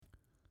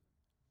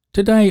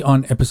Today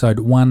on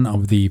episode 1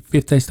 of the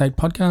Fifth Estate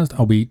podcast,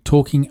 I'll be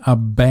talking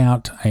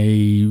about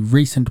a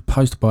recent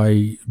post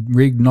by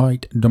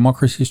Reignite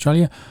Democracy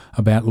Australia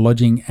about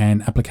lodging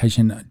an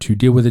application to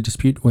deal with a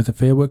dispute with the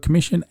Fair Work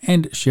Commission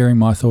and sharing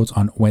my thoughts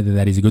on whether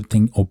that is a good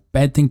thing or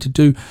bad thing to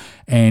do,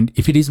 and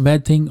if it is a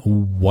bad thing,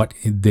 what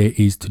there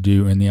is to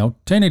do in the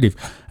alternative.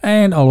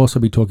 And I'll also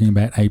be talking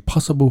about a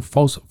possible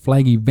false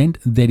flag event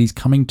that is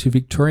coming to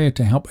Victoria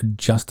to help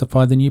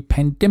justify the new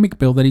pandemic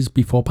bill that is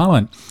before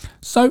Parliament.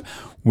 So,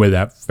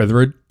 without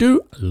further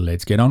ado,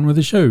 let's get on with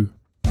the show.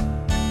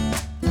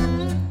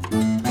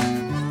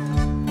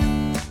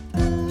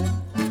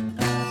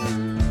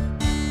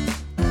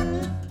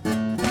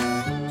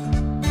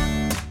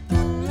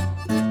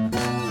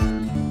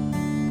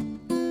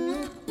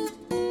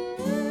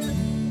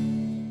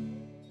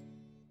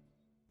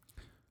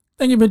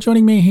 Thank you for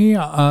joining me here.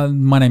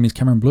 My name is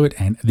Cameron Blewett,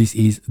 and this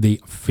is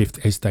the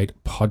Fifth Estate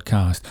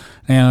podcast.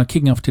 Now,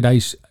 kicking off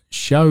today's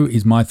show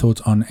is my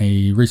thoughts on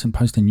a recent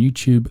post and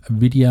YouTube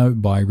video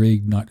by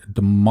Reignite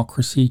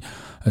Democracy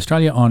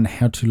Australia on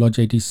how to lodge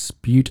a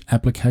dispute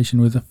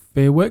application with the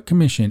Fair Work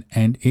Commission,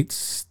 and it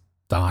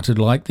started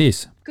like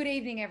this. Good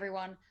evening,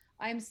 everyone.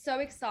 I am so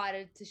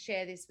excited to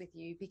share this with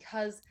you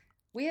because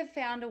we have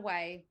found a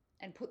way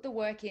and put the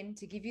work in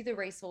to give you the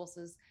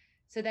resources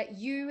so that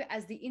you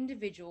as the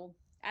individual,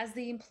 as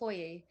the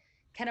employee,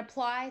 can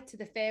apply to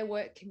the Fair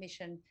Work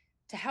Commission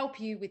to help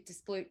you with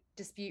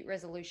dispute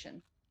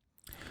resolution.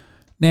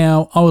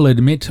 Now, I will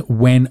admit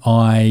when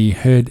I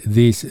heard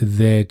this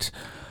that,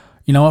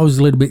 I was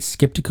a little bit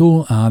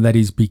skeptical. That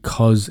is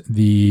because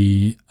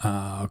the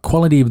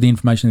quality of the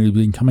information that has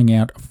been coming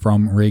out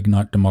from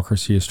Reignite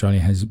Democracy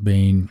Australia has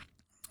been,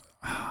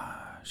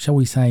 shall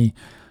we say,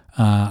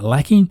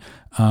 lacking.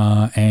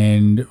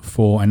 And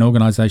for an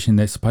organisation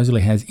that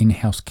supposedly has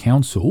in-house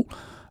counsel,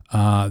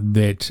 I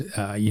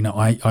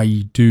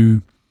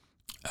do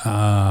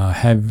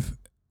have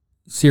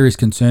serious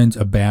concerns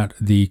about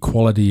the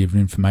quality of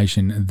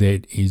information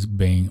that is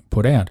being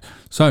put out.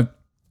 So,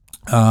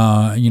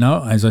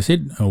 as I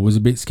said, I was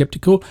a bit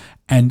skeptical,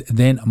 and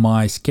then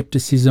my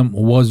skepticism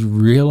was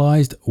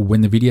realised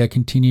when the video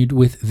continued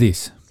with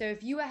this. So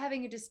if you are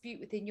having a dispute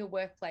within your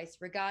workplace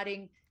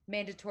regarding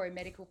mandatory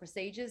medical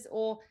procedures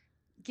or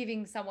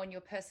giving someone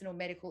your personal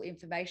medical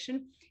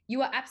information,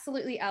 you are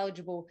absolutely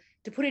eligible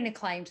to put in a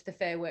claim to the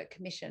Fair Work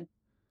Commission.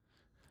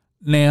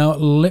 Now,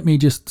 let me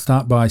just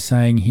start by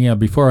saying here,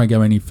 before I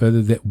go any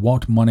further, that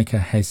what Monica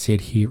has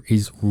said here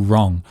is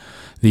wrong.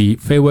 The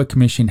Fair Work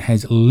Commission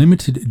has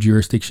limited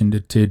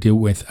jurisdiction to deal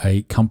with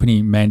a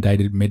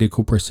company-mandated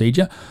medical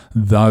procedure,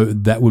 though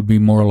that would be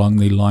more along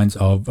the lines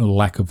of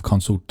lack of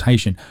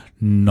consultation,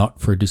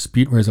 not for a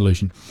dispute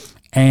resolution.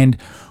 And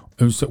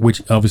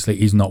which obviously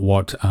is not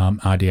what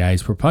RDA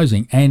is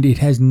proposing, and it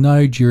has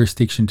no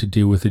jurisdiction to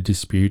deal with a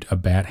dispute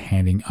about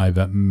handing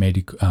over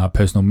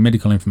personal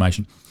medical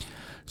information.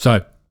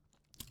 So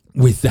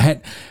with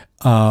that,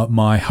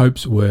 my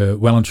hopes were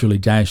well and truly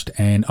dashed,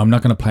 and I'm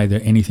not going to play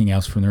anything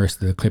else from the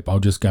rest of the clip. I'll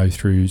just go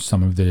through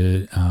some of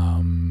the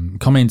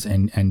comments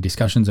and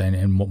discussions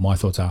and what my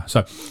thoughts are.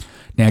 So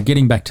now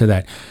getting back to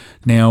that.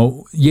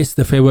 Now, yes,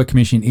 the Fair Work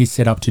Commission is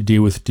set up to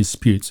deal with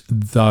disputes,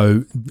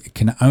 though it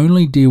can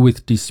only deal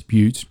with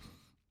disputes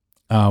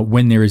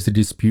when there is a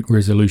dispute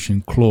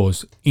resolution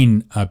clause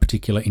in a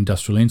particular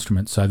industrial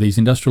instrument. So these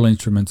industrial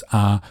instruments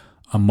are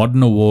a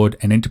modern award,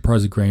 an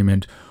enterprise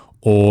agreement,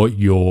 or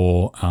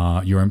your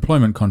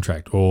employment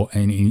contract, or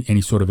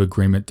any sort of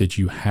agreement that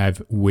you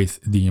have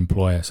with the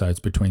employer. So it's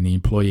between the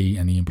employee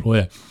and the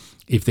employer.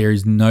 If there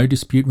is no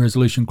dispute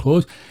resolution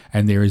clause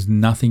and there is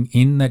nothing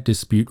in that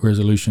dispute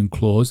resolution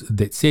clause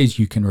that says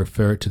you can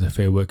refer it to the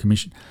Fair Work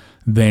Commission,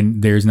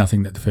 then there is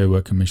nothing that the Fair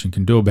Work Commission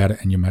can do about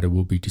it, and your matter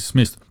will be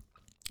dismissed.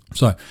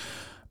 So,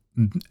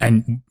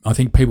 and I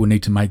think people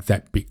need to make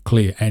that bit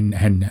clear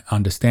and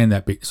understand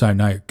that bit. So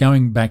no,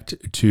 going back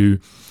to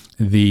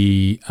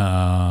the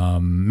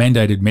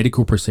mandated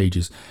medical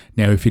procedures.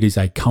 Now, if it is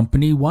a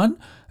company one,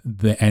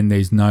 and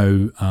there's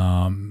no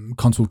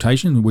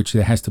consultation, which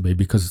there has to be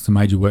because it's a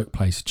major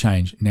workplace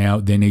change. Now,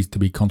 there needs to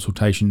be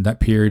consultation. That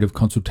period of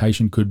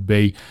consultation could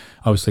be,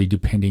 obviously,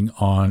 depending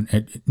on,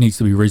 it needs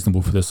to be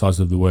reasonable for the size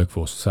of the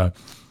workforce. So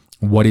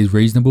what is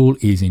reasonable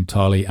is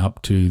entirely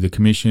up to the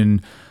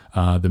commission,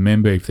 the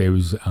member, if there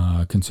was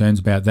concerns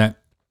about that.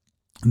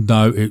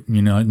 Though it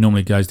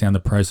normally goes down the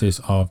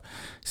process of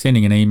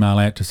sending an email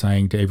out to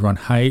saying to everyone,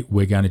 hey,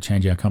 we're going to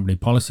change our company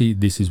policy.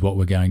 This is what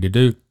we're going to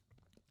do.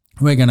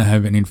 We're going to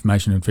have an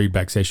information and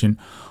feedback session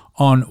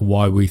on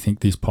why we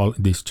think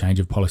this change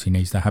of policy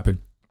needs to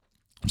happen.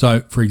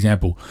 So, for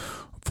example,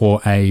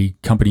 for a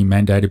company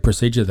mandated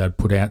procedure, they'd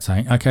put out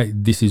saying, okay,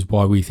 this is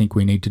why we think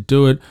we need to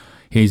do it.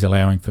 Here's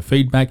allowing for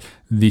feedback.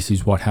 This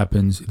is what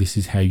happens. This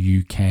is how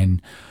you can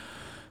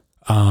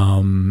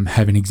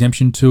have an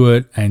exemption to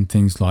it and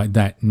things like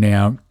that.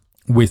 Now,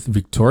 with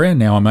Victoria.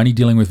 Now, I'm only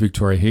dealing with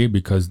Victoria here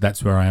because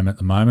that's where I am at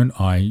the moment.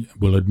 I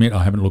will admit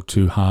I haven't looked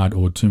too hard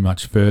or too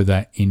much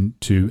further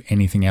into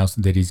anything else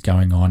that is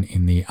going on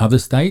in the other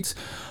states.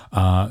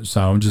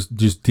 So I'm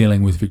just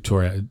dealing with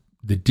Victoria.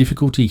 the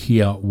difficulty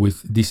here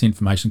with this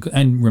information,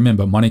 and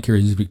remember, Monica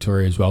is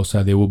Victoria as well,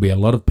 so there will be a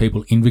lot of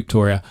people in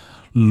Victoria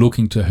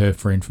looking to her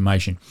for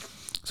information.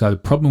 So the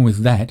problem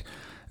with that,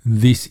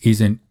 this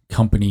isn't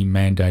company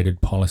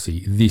mandated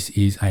policy. This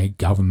is a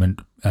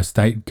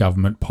state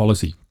government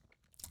policy.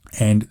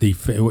 And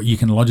you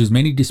can lodge as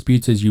many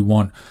disputes as you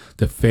want.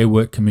 The Fair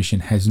Work Commission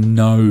has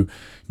no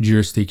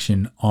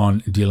jurisdiction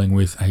on dealing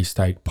with a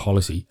state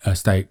policy, a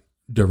state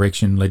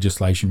direction,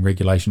 legislation,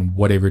 regulation,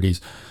 whatever it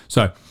is.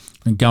 So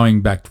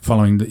going back,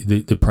 following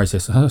the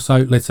process. So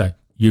let's say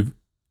you've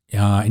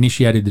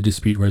initiated the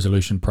dispute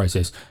resolution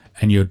process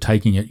and you're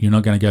taking it. You're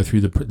not going to go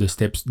through the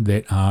steps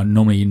that are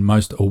normally in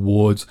most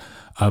awards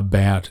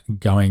about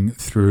going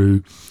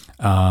through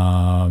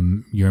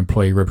your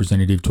employee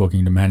representative,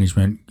 talking to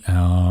management,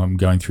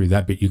 going through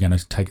that bit. You're going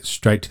to take it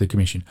straight to the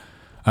commission.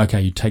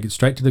 Okay, you take it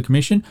straight to the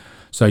commission.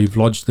 So you've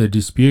lodged the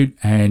dispute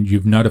and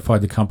you've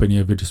notified the company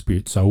of a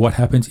dispute. So what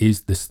happens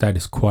is the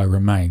status quo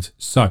remains.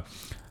 So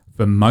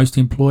for most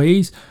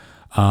employees,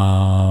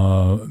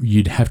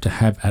 you'd have to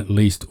have at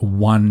least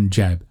one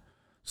jab.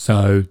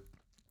 So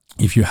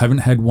if you haven't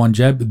had one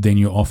jab, then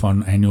you're off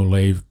on annual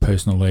leave,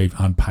 personal leave,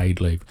 unpaid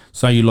leave.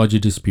 So you lodge a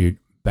dispute.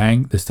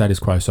 Bang, the status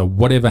quo. So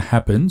whatever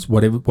happens,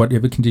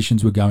 whatever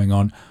conditions were going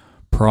on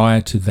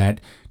prior to that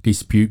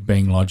dispute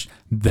being lodged,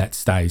 that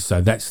stays.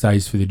 So that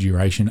stays for the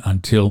duration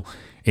until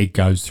it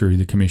goes through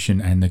the commission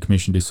and the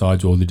commission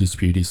decides or the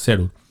dispute is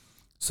settled.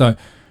 So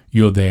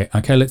you're there.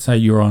 Okay, let's say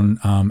you're on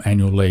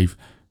annual leave.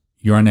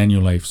 You're on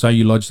annual leave. So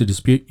you lodge the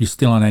dispute, you're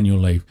still on annual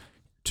leave.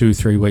 2 or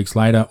 3 weeks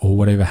later, or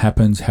whatever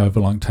happens, however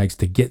long it takes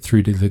to get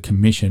through to the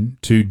commission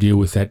to deal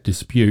with that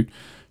dispute,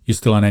 you're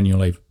still on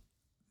annual leave.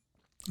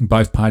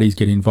 Both parties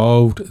get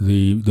involved.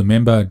 The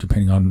member,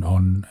 depending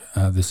on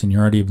the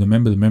seniority of the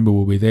member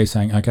will be there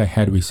saying, okay,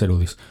 how do we settle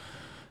this?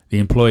 The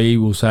employee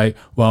will say,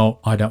 well,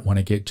 I don't want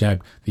to get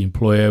jabbed. The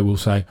employer will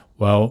say,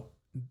 well,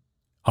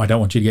 I don't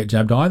want you to get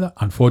jabbed either.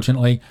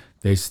 Unfortunately,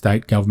 there's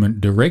state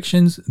government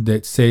directions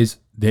that says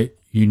that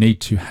you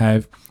need to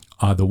have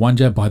either one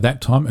jab. By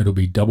that time, it'll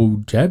be double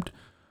jabbed,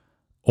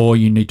 or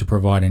you need to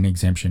provide an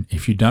exemption.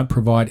 If you don't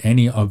provide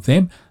any of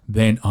them,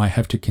 then I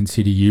have to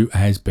consider you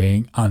as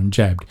being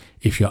unjabbed.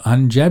 If you're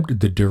unjabbed,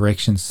 the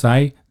directions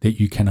say that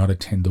you cannot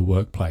attend the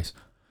workplace.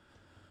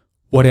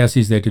 What else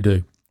is there to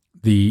do?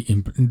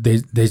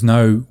 There's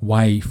no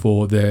way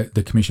for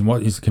the commission.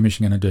 What is the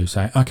commission going to do?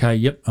 Say, okay,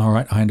 yep, all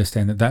right, I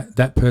understand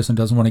that person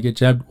doesn't want to get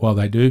jabbed. Well,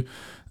 they do.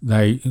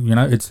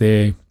 It's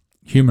their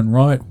human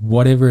right,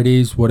 whatever it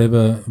is,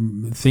 whatever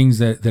things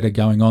that are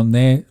going on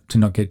there, to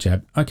not get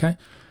jabbed. Okay.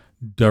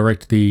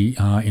 Direct the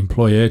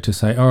employer to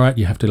say, all right,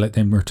 you have to let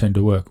them return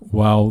to work.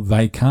 Well,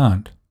 they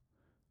can't,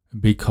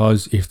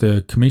 because if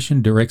the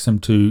commission directs them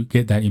to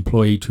get that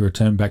employee to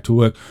return back to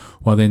work,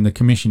 well, then the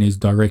commission is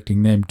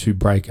directing them to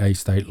break a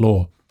state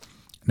law.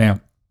 Now,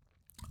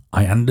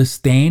 I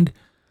understand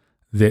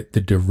that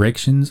the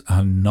directions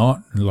are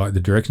not, like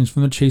the directions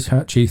from the chief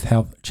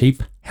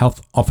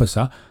health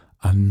officer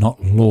are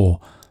not law,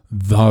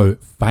 though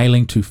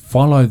failing to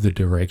follow the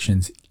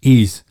directions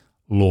is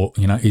law,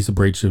 is a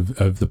breach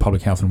of the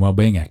Public Health and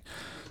Wellbeing Act.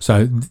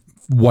 So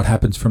what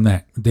happens from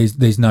that?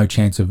 There's no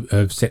chance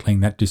of settling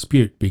that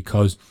dispute,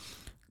 because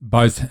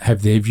both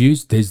have their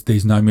views.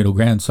 There's no middle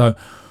ground. So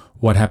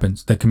what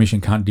happens? The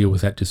commission can't deal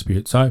with that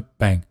dispute. So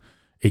bang,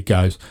 it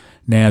goes.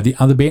 Now, the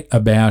other bit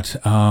about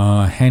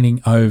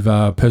handing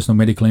over personal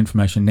medical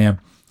information. Now,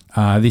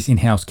 this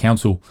in-house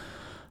counsel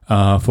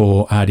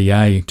for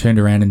RDA turned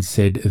around and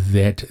said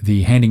that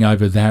the handing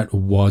over that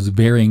was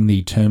varying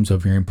the terms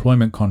of your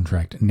employment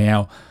contract.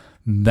 Now,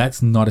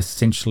 that's not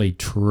essentially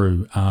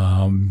true,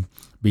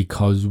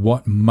 because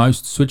what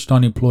most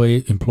switched-on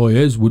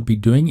employers would be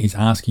doing is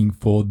asking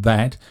for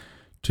that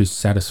to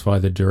satisfy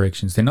the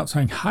directions. They're not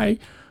saying, hey,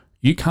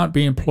 you can't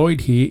be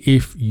employed here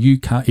if you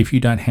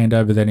don't hand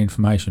over that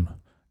information.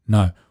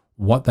 No,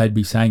 what they'd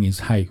be saying is,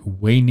 hey,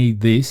 we need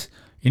this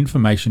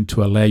information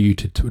to allow you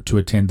to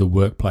attend the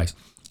workplace.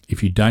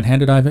 If you don't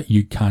hand it over,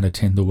 you can't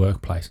attend the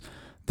workplace.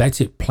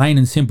 That's it, plain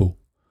and simple.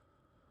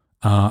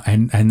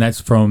 And that's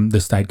from the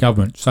state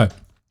government. So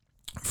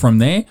from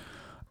there,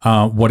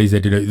 what is there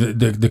to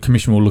do? The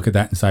commission will look at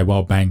that and say,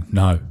 well, bang,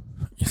 no,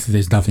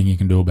 there's nothing you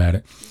can do about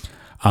it.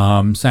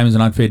 Same as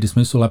an unfair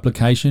dismissal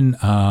application.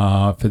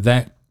 For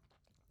that,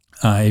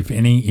 if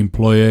any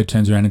employer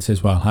turns around and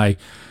says, well, hey,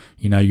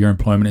 your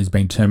employment has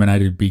been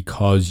terminated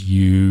because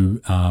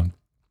you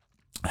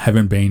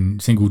haven't been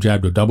single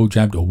jabbed or double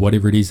jabbed or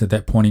whatever it is at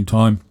that point in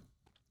time,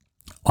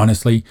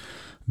 honestly,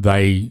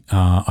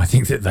 I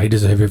think that they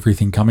deserve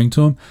everything coming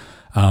to them.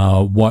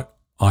 What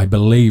I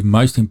believe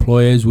most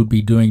employers would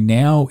be doing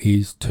now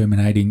is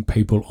terminating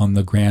people on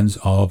the grounds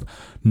of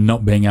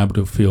not being able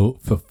to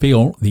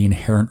fulfill the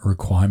inherent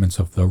requirements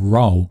of the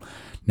role.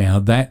 Now,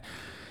 that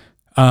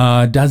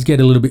does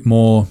get a little bit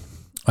more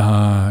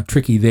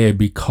tricky there,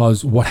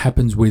 because what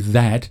happens with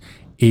that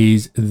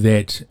is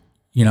that,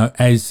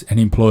 as an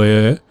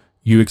employer,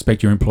 you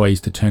expect your employees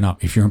to turn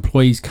up. If your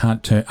employees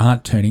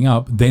aren't turning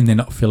up, then they're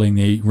not filling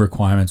the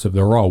requirements of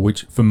the role,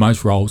 which for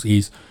most roles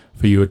is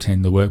for you to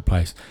attend the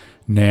workplace.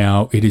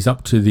 Now, it is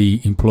up to the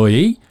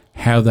employee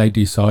how they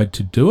decide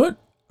to do it,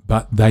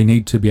 but they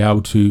need to be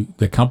able to,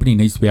 the company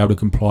needs to be able to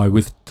comply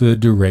with the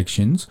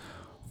directions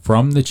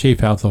from the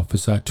Chief Health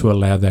Officer to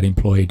allow that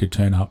employee to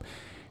turn up.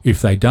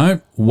 If they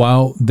don't,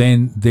 well,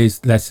 then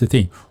that's the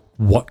thing.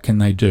 What can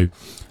they do?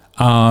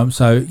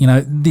 So,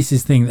 this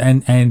is thing.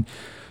 And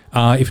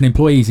if an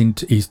employee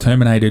is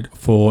terminated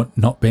for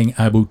not being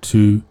able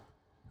to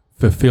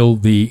fulfill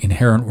the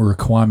inherent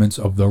requirements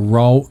of the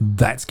role,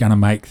 that's going to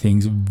make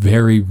things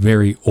very,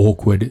 very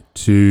awkward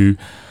to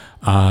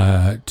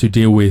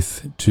deal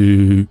with,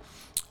 to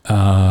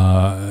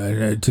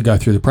go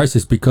through the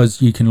process,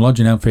 because you can lodge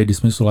an unfair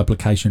dismissal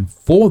application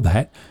for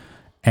that,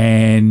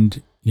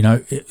 and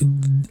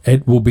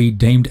it will be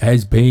deemed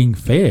as being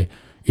fair.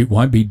 It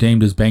won't be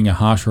deemed as being a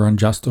harsh or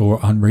unjust or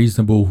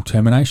unreasonable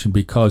termination,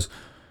 because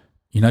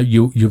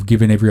you've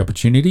given every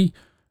opportunity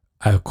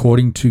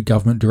according to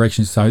government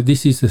directions. So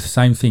this is the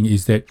same thing,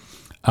 is that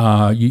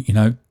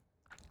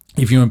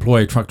if you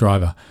employ a truck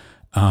driver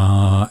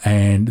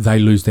and they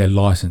lose their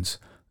license,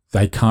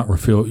 they can't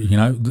refill,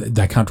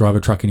 they can't drive a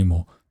truck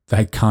anymore.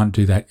 They can't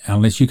do that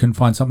unless you can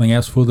find something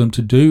else for them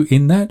to do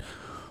in that.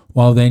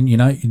 Well, then,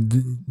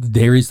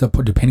 there is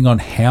depending on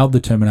how the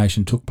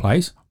termination took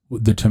place,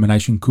 the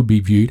termination could be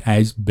viewed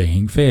as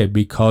being fair,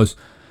 because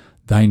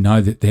they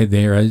know that they're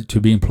there to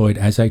be employed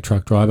as a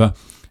truck driver.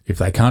 If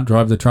they can't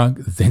drive the truck,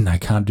 then they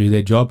can't do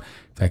their job.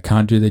 If they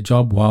can't do their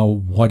job, well,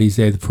 what is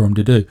there for them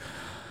to do?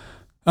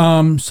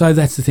 So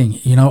that's the thing.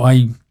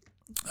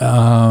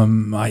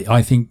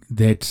 I think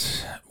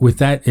that with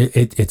that,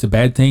 it's a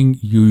bad thing.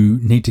 You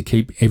need to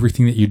keep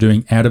everything that you're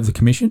doing out of the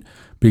commission,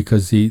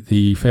 because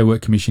the Fair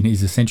Work Commission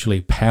is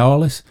essentially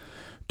powerless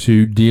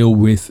to deal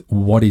with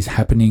what is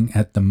happening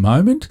at the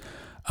moment.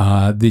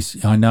 I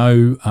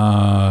know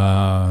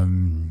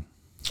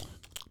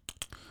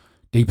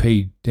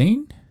DP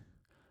Dean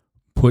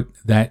put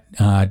that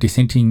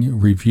dissenting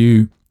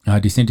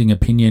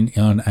opinion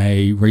on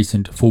a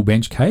recent full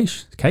bench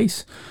case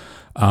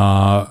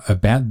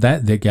about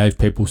that gave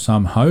people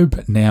some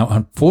hope. Now,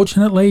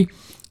 unfortunately,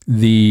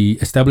 the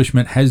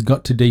establishment has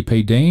got to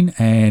DP Dean,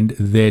 and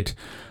that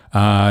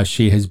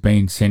she has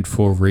been sent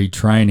for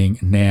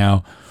retraining.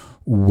 Now,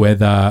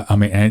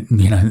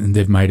 and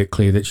they've made it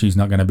clear that she's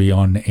not going to be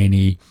on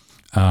any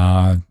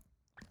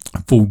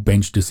full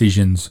bench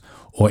decisions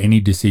or any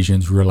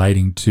decisions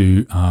relating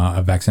to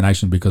a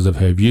vaccination because of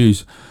her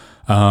views.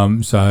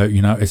 So,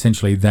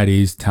 essentially that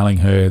is telling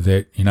her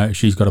that,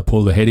 she's got to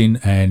pull the head in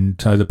and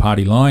toe the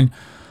party line.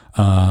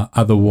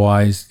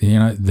 Otherwise,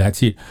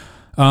 that's it.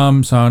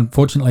 So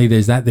unfortunately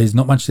there's that. There's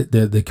not much that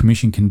the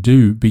commission can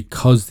do,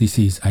 because this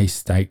is a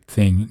state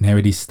thing. Now,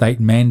 it is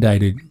state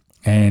mandated,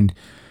 and,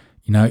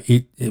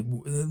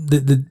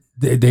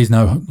 there's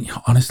no,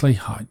 honestly,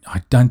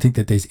 I don't think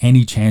that there's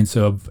any chance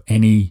of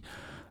any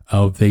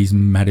of these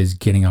matters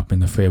getting up in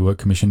the Fair Work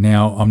Commission.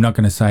 Now, I'm not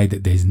going to say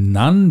that there's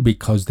none,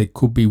 because there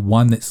could be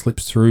one that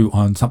slips through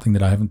on something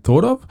that I haven't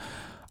thought of.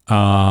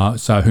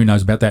 So who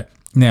knows about that.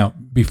 Now,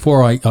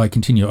 before I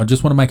continue, I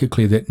just want to make it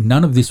clear that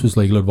none of this was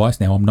legal advice.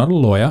 Now, I'm not a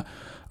lawyer.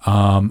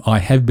 I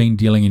have been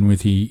dealing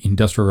with the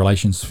industrial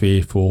relations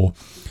sphere for,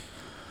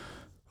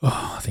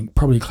 I think,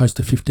 probably close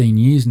to 15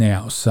 years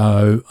now.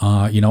 So,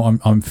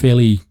 I'm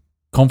fairly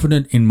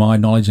confident in my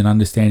knowledge and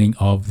understanding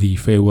of the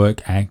Fair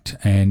Work Act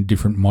and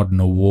different modern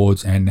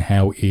awards, and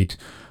how it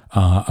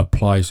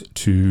applies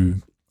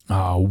to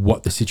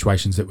what the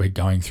situations that we're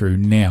going through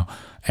now.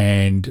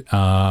 And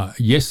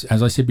yes,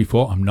 as I said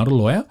before, I'm not a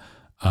lawyer.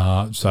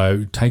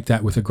 So take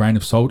that with a grain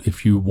of salt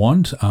if you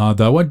want.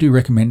 Though I do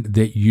recommend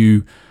that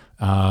you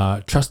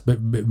trust but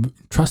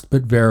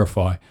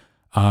verify.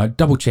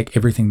 Double check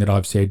everything that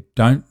I've said.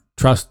 Don't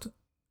trust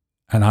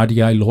an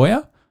RDA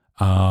lawyer.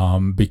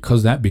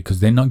 Because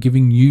they're not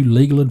giving you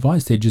legal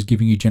advice. They're just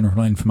giving you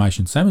general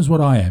information. Same as what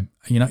I am.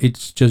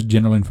 It's just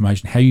general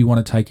information. How you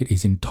want to take it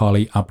is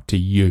entirely up to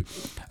you.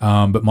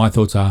 But my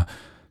thoughts are,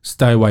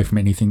 stay away from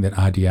anything that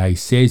RDA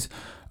says.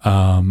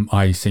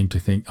 I think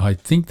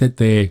that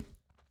they're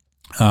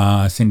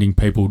sending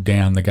people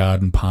down the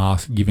garden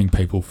path, giving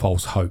people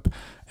false hope.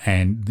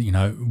 And,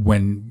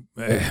 when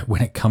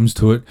it comes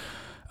to it,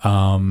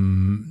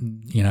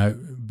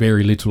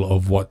 very little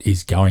of what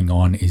is going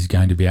on is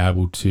going to be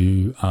able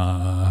to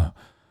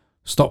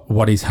stop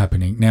what is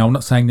happening. Now, I'm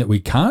not saying that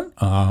we can't.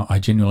 I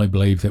genuinely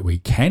believe that we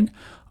can.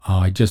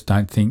 I just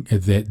don't think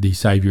that the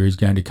saviour is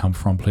going to come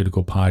from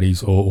political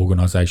parties or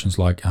organisations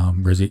like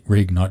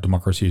Reignite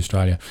Democracy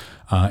Australia.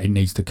 It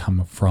needs to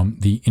come from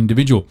the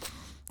individual.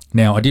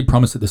 Now, I did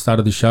promise at the start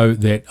of the show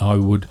that I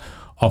would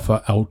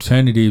offer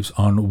alternatives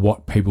on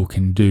what people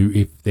can do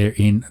if they're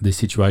in the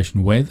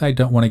situation where they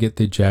don't want to get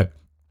their jab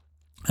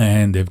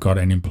and they've got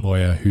an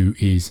employer who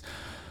is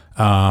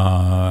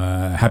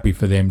happy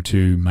for them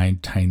to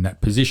maintain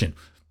that position.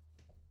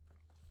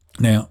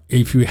 Now,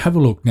 if you have a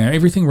look, now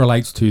everything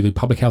relates to the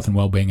Public Health and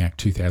Wellbeing Act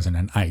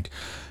 2008.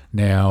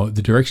 Now,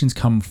 the directions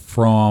come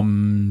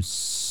from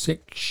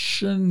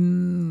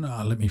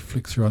let me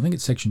flick through, I think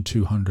it's section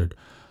 200.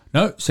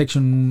 No,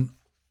 section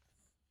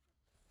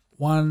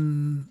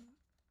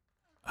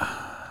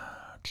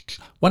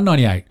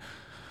 198.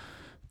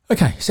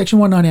 Okay, Section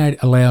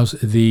 198 allows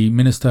the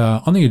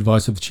Minister, on the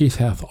advice of the Chief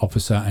Health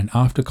Officer and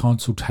after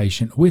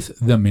consultation with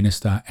the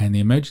Minister and the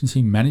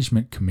Emergency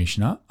Management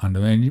Commissioner under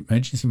the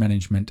Emergency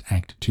Management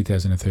Act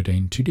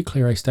 2013, to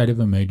declare a state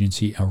of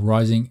emergency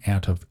arising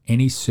out of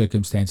any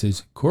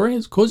circumstances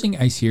causing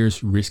a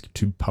serious risk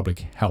to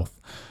public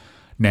health.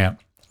 Now,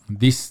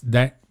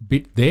 that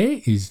bit there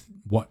is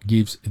what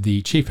gives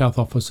the Chief Health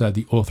Officer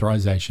the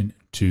authorisation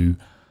to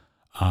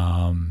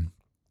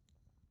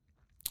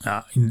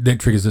that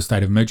triggers a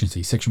state of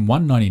emergency. Section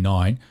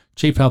 199,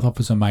 Chief Health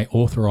Officer may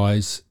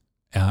authorise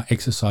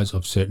exercise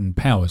of certain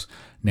powers.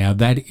 Now,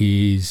 that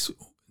is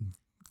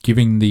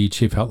giving the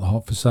Chief Health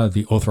Officer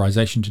the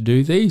authorisation to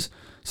do these.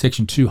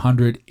 Section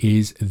 200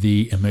 is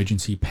the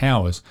emergency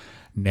powers.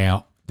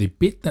 Now, the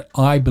bit that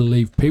I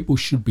believe people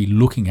should be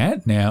looking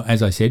at, now,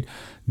 as I said,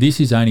 this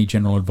is only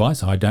general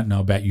advice. I don't know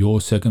about your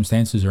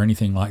circumstances or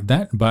anything like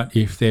that, but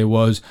if there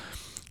was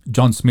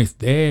John Smith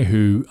there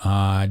who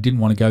didn't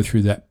want to go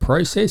through that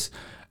process,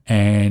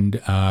 and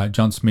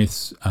John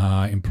Smith's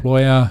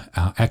employer,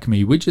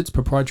 Acme Widgets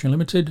Proprietary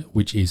Limited,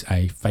 which is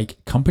a fake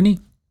company,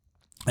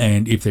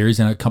 and if there is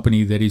a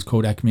company that is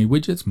called Acme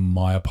Widgets,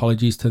 my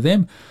apologies to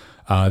them.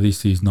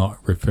 This is not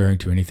referring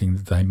to anything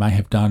that they may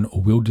have done or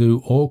will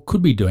do or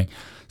could be doing.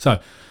 So,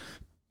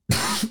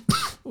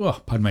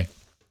 oh, pardon me.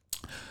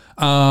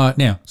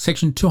 Now,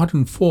 Section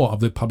 204 of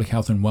the Public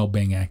Health and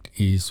Wellbeing Act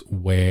is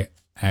where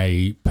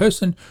a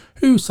person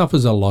who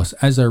suffers a loss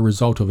as a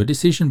result of a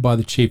decision by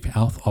the Chief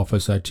Health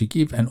Officer to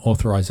give an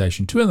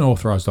authorisation to an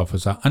authorised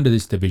officer under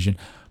this division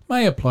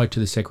may apply to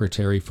the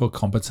Secretary for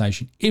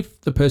compensation if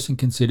the person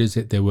considers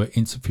that there were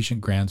insufficient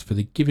grounds for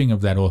the giving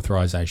of that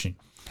authorisation.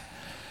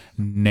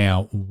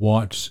 Now,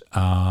 what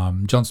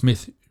John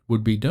Smith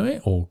would be doing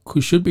or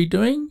should be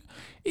doing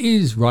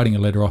is writing a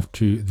letter off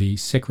to the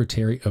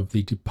Secretary of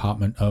the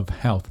Department of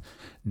Health.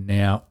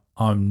 Now,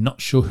 I'm not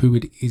sure who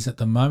it is at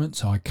the moment,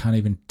 so I can't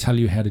even tell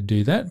you how to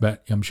do that,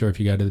 but I'm sure if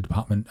you go to the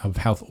Department of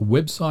Health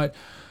website,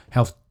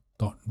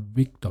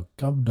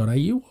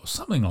 health.vic.gov.au or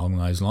something along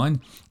those lines,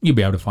 you'll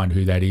be able to find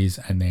who that is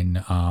and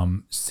then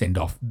send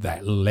off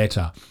that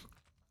letter.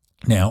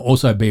 Now,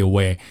 also be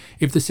aware,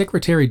 if the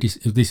Secretary,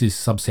 this is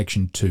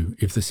subsection 2,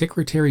 if the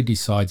Secretary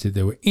decides that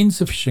there were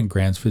insufficient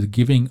grounds for the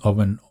giving of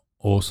an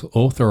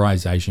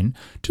authorisation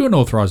to an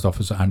authorised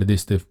officer under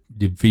this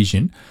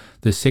division,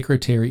 the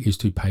Secretary is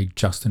to pay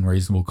just and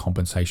reasonable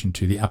compensation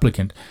to the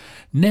applicant.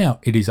 Now,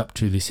 it is up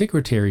to the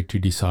Secretary to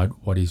decide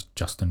what is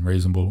just and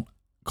reasonable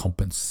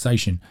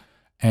compensation,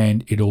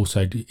 and it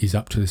also is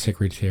up to the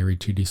Secretary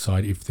to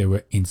decide if there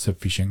were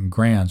insufficient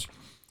grounds.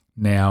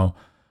 Now,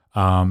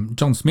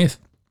 John Smith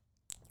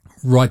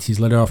writes his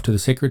letter off to the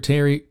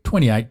Secretary,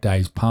 28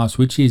 days pass,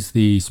 which is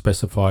the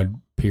specified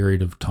period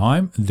of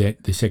time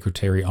that the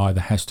Secretary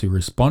either has to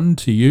respond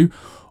to you,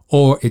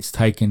 or it's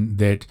taken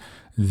that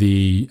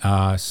the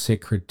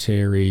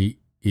Secretary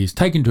is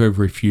taken to have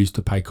refused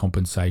to pay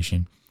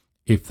compensation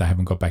if they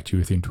haven't got back to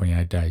you within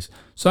 28 days.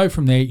 So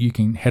from there, you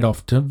can head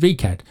off to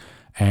VCAT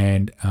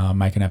and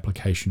make an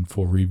application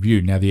for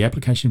review. Now, the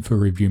application for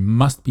review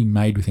must be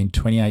made within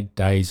 28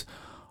 days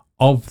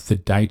of the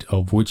date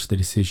of which the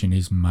decision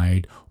is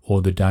made,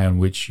 or the day on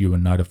which you are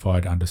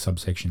notified under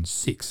subsection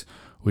 6,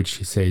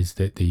 which says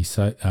that the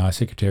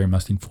Secretary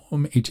must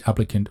inform each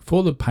applicant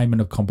for the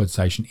payment of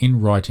compensation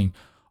in writing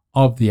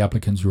of the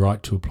applicant's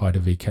right to apply to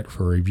VCAT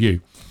for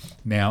review.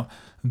 Now,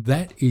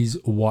 that is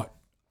what,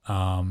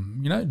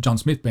 John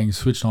Smith, being a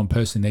switched on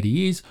person that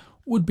he is,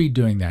 would be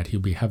doing that. He'll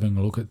be having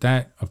a look at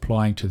that,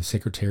 applying to the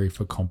Secretary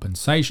for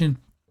compensation,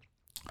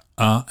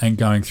 and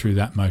going through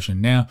that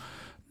motion. Now,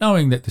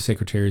 knowing that the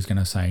Secretary is going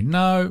to say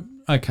no,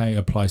 okay,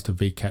 applies to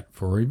VCAT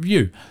for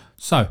review.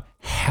 So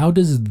how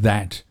does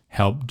that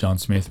help John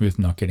Smith with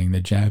not getting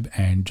the jab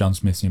and John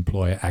Smith's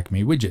employer,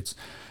 Acme Widgets?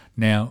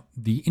 Now,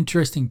 the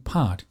interesting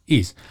part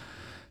is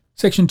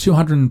Section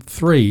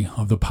 203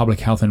 of the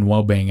Public Health and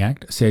Wellbeing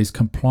Act says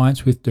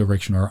compliance with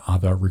direction or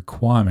other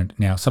requirement.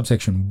 Now,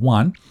 subsection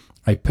 1,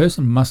 a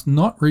person must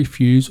not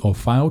refuse or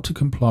fail to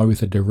comply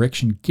with a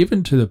direction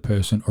given to the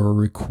person or a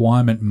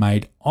requirement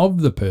made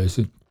of the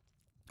person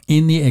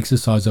in the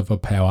exercise of a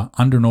power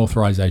under an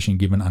authorisation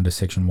given under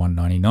Section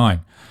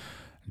 199.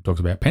 It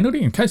talks about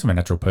penalty. In case of a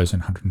natural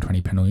person,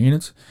 120 penalty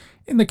units.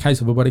 In the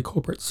case of a body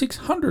corporate,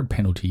 600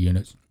 penalty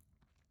units.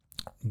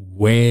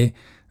 Where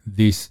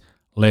this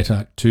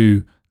letter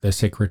to the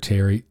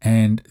Secretary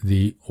and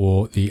the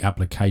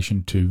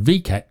application to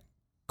VCAT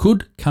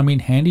could come in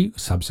handy,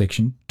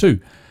 subsection 2.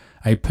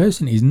 A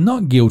person is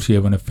not guilty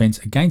of an offence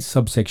against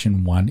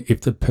subsection 1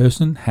 if the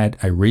person had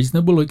a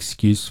reasonable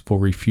excuse for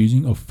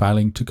refusing or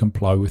failing to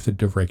comply with a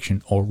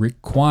direction or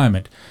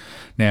requirement.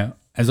 Now,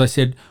 as I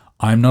said,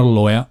 I'm not a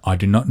lawyer. I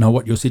do not know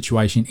what your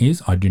situation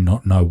is. I do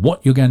not know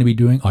what you're going to be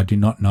doing. I do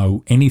not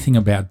know anything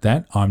about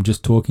that. I'm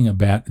just talking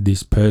about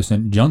this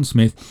person, John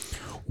Smith,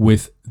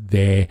 with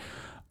their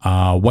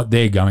what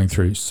they're going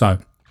through. So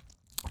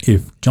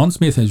if John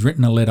Smith has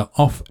written a letter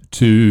off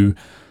to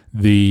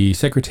the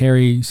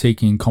secretary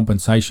seeking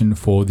compensation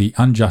for the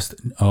unjust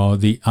or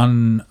the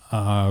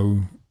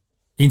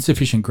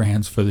insufficient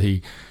grounds for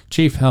the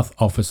chief health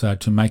officer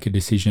to make a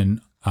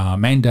decision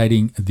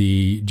mandating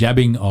the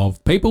jabbing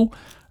of people,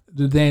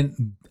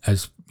 then,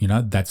 as you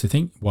know, that's the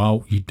thing.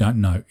 Well, you don't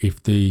know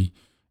if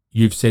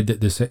you've said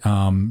that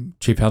the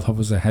chief health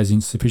officer has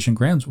insufficient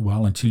grounds.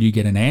 Well, until you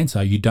get an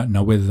answer, you don't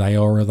know whether they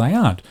are or they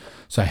aren't.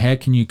 So how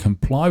can you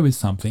comply with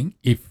something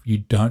if you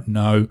don't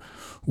know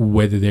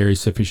whether there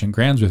is sufficient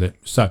grounds with it?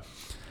 So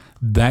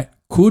that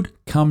could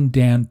come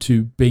down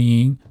to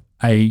being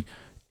a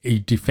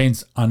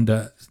defence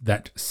under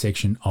that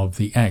section of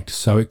the Act.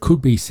 So it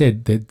could be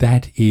said that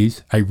that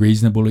is a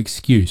reasonable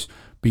excuse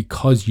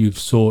because you've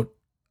sought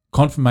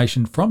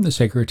confirmation from the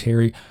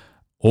Secretary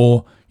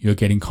or you're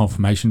getting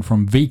confirmation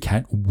from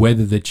VCAT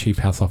whether the Chief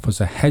Health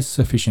Officer has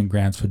sufficient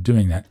grounds for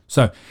doing that.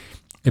 So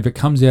if it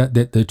comes out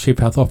that the Chief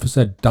Health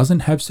Officer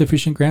doesn't have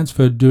sufficient grounds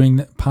for doing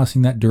that,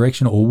 passing that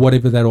direction or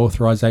whatever that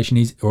authorisation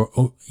is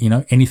or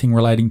anything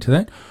relating to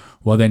that,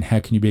 well then how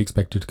can you be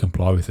expected to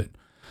comply with it?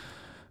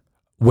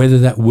 Whether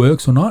that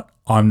works or not,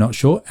 I'm not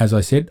sure. As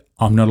I said,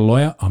 I'm not a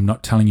lawyer. I'm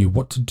not telling you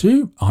what to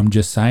do. I'm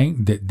just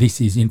saying that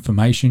this is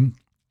information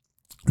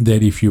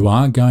that if you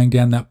are going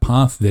down that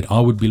path, that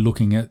I would be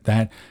looking at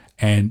that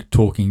and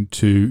talking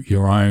to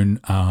your own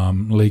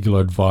legal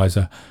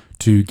advisor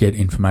to get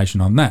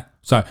information on that.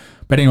 So,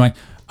 but anyway,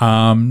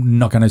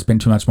 not going to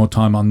spend too much more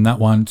time on that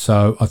one.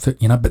 So I think,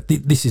 but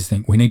this is the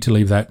thing. We need to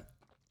leave that,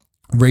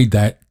 read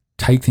that,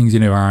 take things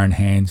into our own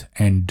hands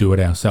and do it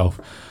ourselves.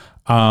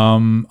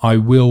 I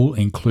will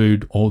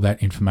include all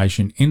that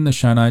information in the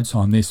show notes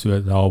on this,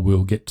 but I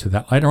will get to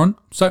that later on.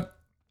 So,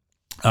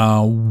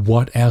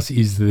 what else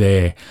is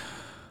there?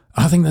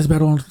 I think that's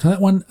about all to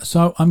that one.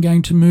 So I'm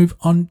going to move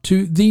on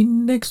to the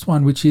next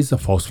one, which is a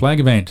false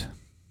flag event.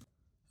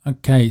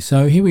 Okay,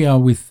 so here we are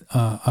with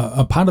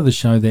a part of the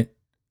show that,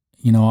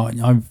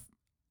 I've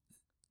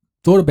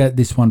thought about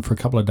this one for a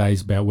couple of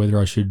days about whether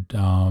I should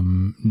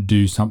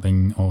do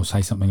something or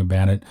say something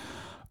about it.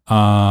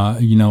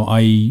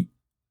 I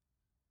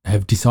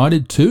have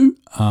decided to.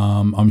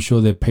 I'm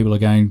sure that people are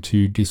going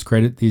to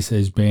discredit this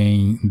as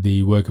being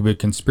the work of a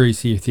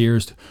conspiracy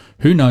theorist.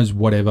 Who knows,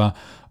 whatever.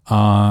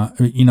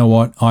 You know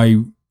what?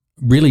 I'm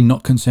really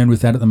not concerned with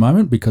that at the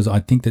moment because I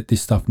think that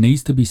this stuff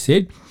needs to be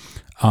said.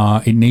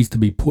 It needs to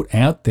be put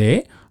out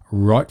there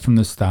right from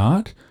the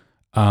start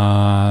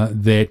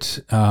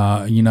that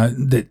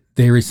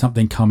there is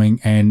something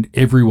coming and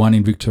everyone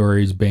in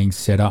Victoria is being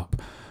set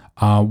up.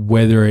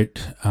 Whether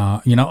it,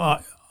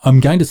 I'm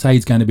going to say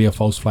it's going to be a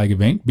false flag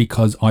event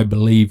because I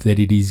believe that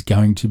it is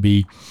going to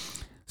be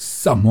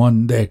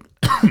someone that,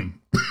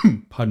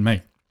 pardon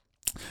me,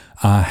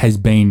 has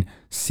been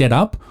set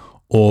up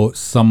or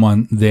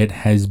someone that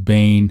has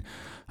been,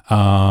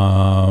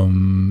 told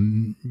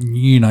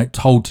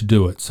to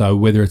do it. So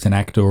whether it's an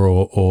actor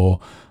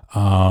or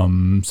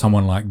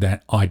someone like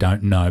that, I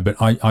don't know.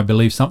 But I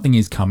believe something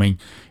is coming.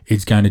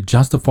 It's going to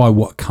justify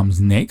what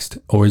comes next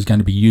or is going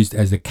to be used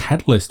as a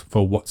catalyst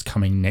for what's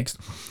coming next.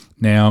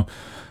 Now,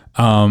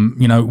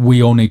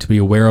 we all need to be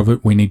aware of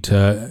it. We need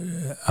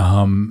to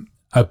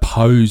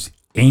oppose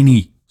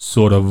any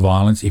sort of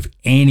violence. If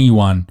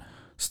anyone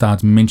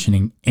starts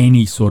mentioning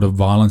any sort of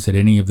violence at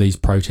any of these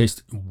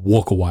protests,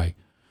 walk away,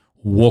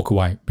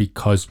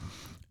 because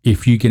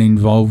if you get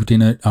involved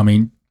in it,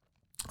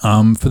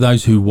 for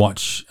those who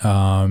watch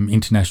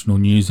international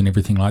news and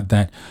everything like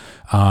that,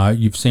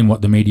 you've seen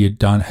what the media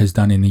has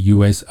done in the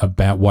US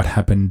about what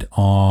happened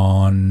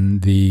on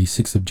the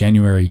 6th of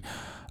January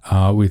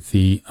with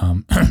the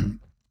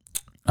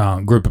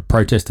group of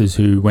protesters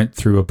who went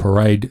through a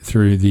parade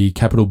through the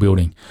Capitol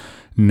building.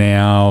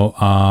 Now,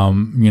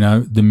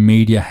 the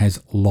media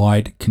has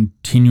lied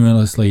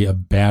continuously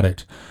about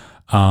it.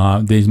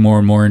 There's more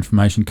and more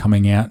information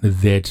coming out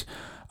that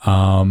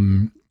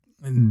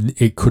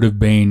it could have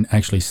been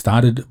actually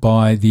started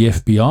by the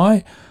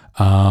FBI.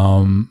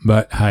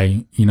 But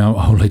hey,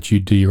 I'll let you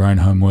do your own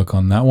homework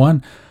on that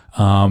one.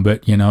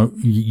 But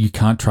you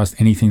can't trust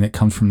anything that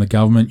comes from the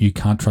government. You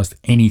can't trust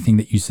anything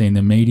that you see in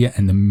the media,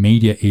 and the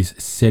media is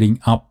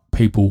setting up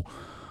people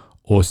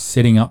or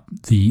setting up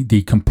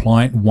the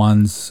compliant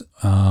ones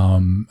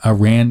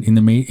around in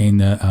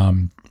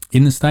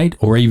the state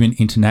or even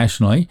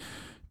internationally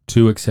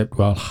to accept.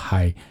 Well,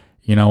 hey,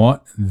 you know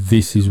what?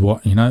 This is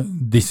what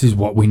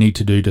we need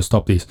to do to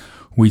stop this.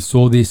 We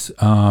saw this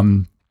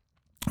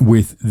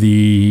with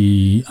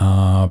the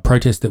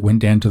protest that went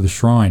down to the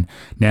shrine.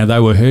 Now, they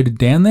were herded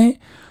down there.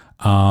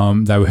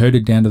 They were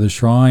herded down to the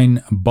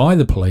shrine by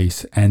the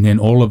police, and then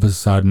all of a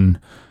sudden,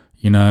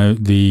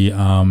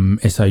 the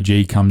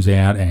SAG comes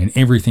out and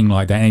everything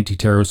like that,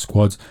 anti-terrorist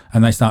squads,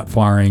 and they start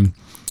firing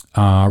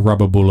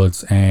rubber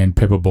bullets and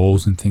pepper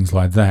balls and things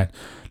like that.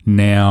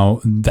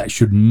 Now, that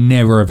should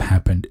never have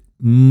happened.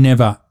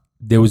 Never.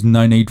 There was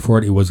no need for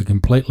it. It was a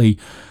completely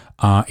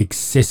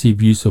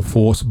excessive use of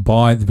force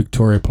by the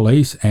Victoria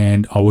Police,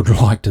 and I would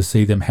like to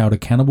see them held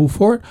accountable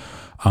for it.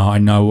 I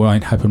know it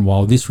won't happen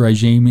while this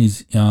regime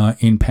is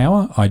in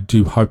power. I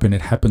do hope and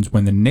it happens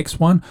when the next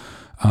one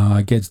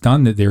gets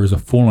done, that there is a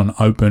full and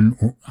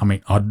open. I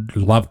mean, I'd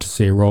love to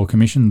see a royal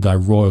commission, though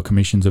royal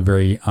commissions are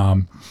very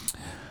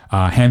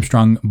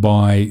hamstrung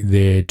by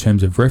their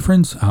terms of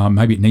reference.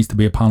 Maybe it needs to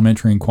be a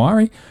parliamentary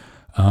inquiry.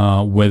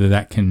 Whether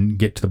that can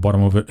get to the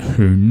bottom of it,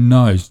 who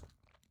knows?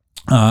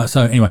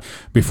 So anyway,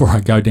 before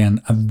I go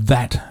down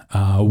that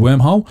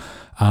wormhole,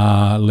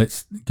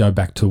 let's go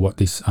back to what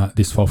this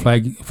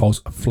false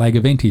flag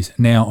event is.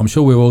 Now, I'm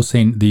sure we've all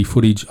seen the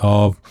footage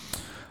of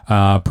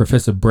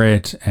Professor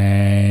Brett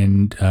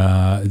and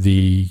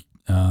I'm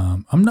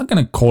not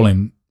going to call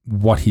him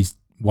what he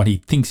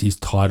thinks his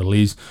title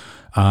is.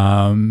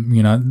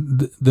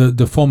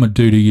 The former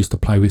dude who used to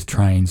play with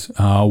trains,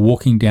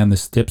 walking down the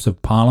steps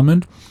of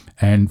Parliament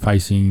and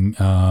facing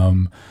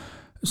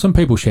some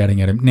people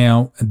shouting at him.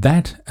 Now,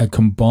 that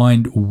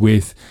combined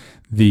with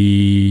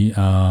the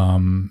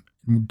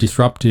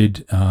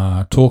disrupted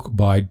talk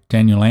by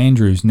Daniel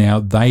Andrews, now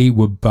they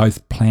were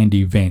both planned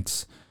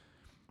events.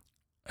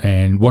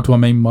 And what do I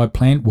mean by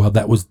planned? Well,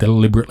 that was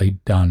deliberately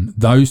done.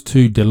 Those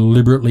two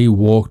deliberately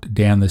walked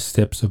down the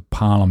steps of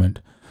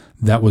Parliament.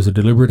 That was a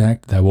deliberate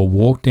act. They will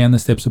walk down the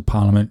steps of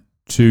Parliament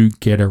to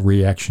get a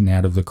reaction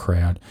out of the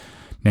crowd.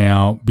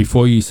 Now,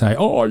 before you say,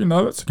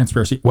 that's a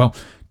conspiracy. Well,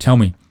 tell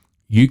me,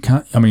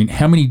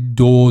 how many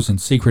doors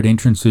and secret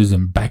entrances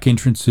and back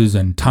entrances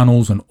and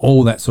tunnels and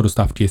all that sort of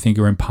stuff do you think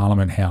are in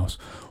Parliament House?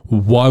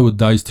 Why would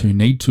those two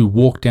need to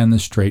walk down the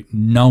street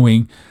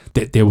knowing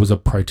that there was a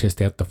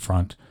protest out the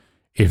front?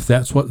 If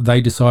that's what they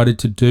decided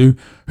to do,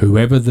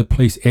 whoever the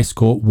police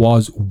escort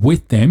was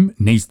with them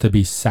needs to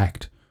be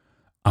sacked.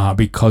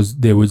 Because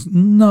there was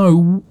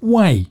no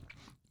way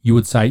you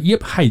would say,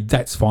 yep, hey,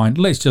 that's fine.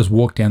 Let's just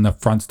walk down the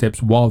front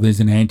steps while there's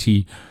an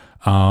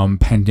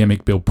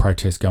anti-pandemic bill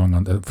protest going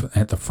on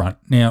at the front.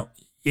 Now,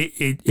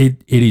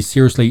 it is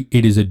seriously,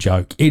 it is a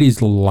joke. It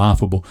is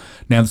laughable.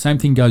 Now, the same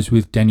thing goes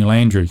with Daniel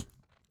Andrews.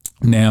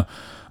 Now,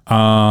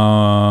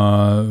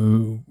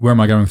 where am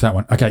I going with that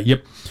one? Okay,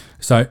 yep.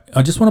 So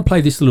I just want to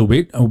play this a little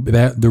bit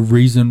about the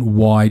reason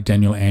why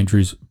Daniel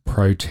Andrews'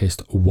 Daniel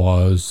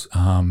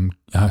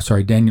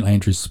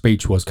Andrews'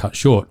 speech was cut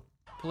short.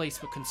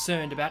 Police were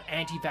concerned about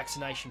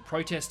anti-vaccination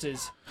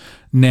protesters.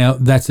 Now,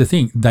 that's the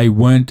thing. They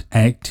weren't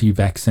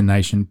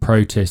anti-vaccination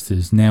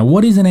protesters. Now,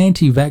 what is an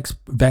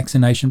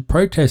anti-vaccination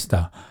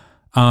protester?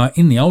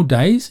 In the old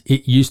days,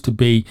 it used to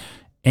be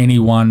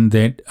anyone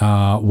that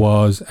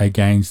was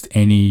against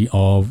any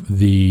of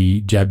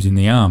the jabs in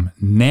the arm.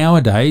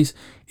 Nowadays,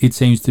 it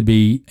seems to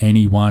be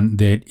anyone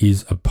that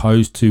is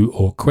opposed to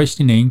or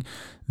questioning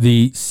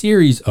the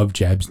series of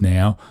jabs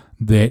now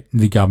that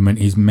the government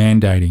is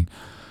mandating.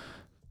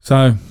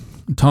 So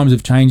times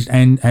have changed,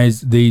 and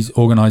as these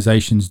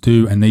organisations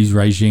do and these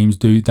regimes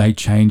do, they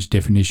change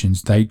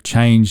definitions. They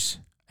change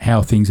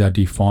how things are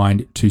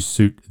defined to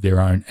suit their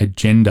own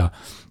agenda.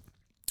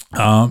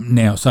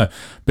 But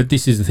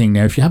this is the thing.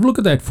 Now, if you have a look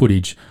at that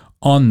footage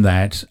on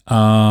that,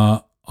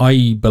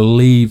 I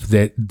believe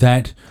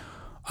that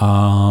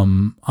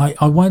I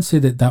won't say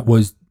that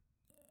was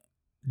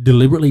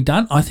deliberately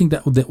done. I think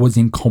that was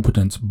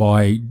incompetence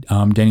by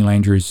Daniel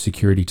Andrews'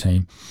 security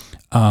team.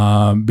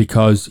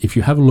 Because if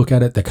you have a look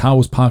at it, the car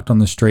was parked on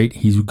the street.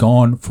 He's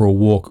gone for a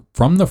walk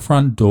from the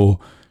front door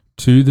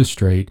to the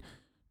street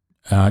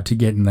to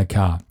get in the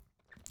car.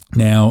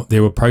 Now,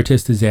 there were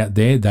protesters out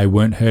there. They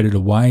weren't herded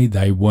away.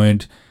 They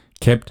weren't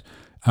kept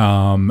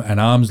an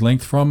arm's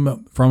length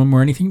from them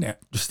or anything. Now,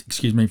 just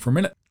excuse me for a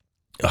minute.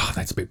 Oh,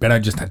 that's a bit better. I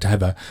just had to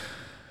have a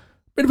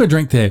bit of a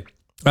drink there.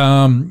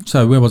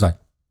 So where was I?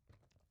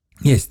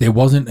 Yes, there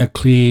wasn't a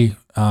clear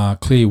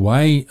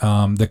way.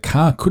 The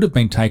car could have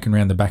been taken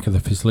around the back of the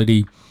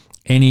facility.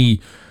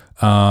 Any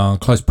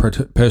close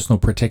personal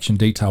protection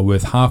detail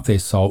worth half their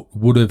salt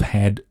would have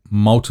had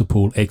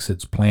multiple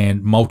exits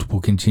planned, multiple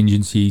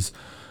contingencies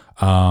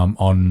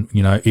on,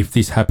 if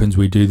this happens,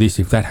 we do this.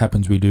 If that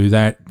happens, we do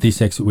that.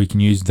 This exit we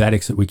can use, that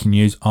exit we can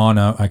use. Oh,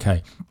 no,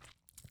 okay.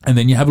 And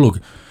then you have a look.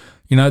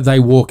 They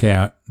walk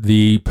out.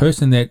 The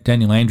person that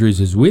Daniel Andrews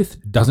is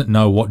with doesn't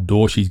know what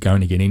door she's going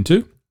to get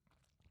into.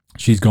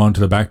 She's gone to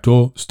the back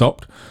door,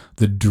 stopped.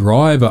 The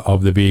driver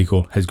of the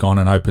vehicle has gone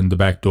and opened the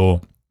back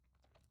door.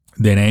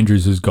 Then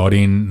Andrews has got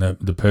in,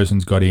 the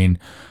person's got in,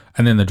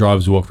 and then the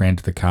driver's walked around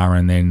to the car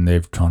and then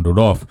they've trundled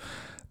off.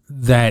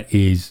 That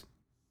is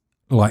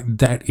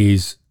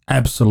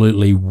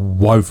absolutely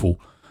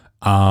woeful.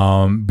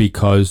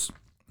 Because,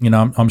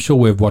 I'm sure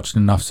we've watched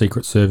enough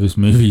Secret Service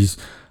movies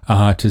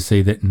to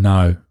see that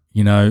no,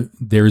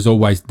 there is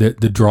always,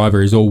 the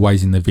driver is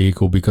always in the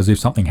vehicle, because if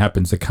something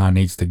happens, the car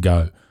needs to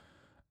go.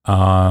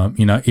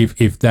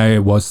 If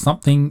there was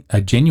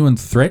a genuine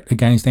threat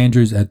against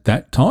Andrews at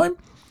that time,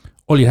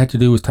 all you had to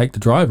do was take the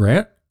driver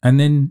out and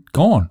then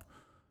gone.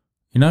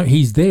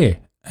 He's there.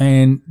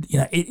 And,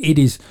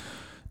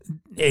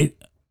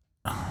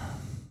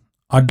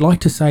 I'd like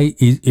to say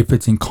if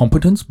it's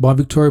incompetence by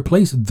Victoria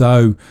Police,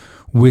 though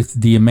with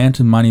the amount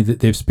of money that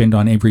they've spent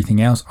on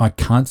everything else, I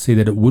can't see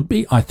that it would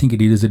be. I think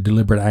it is a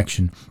deliberate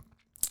action.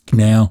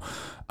 Now,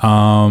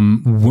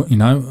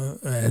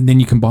 and then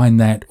you combine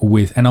that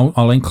with, and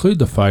I'll include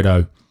the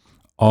photo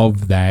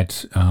of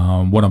that,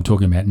 what I'm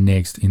talking about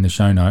next in the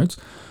show notes.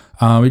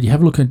 But you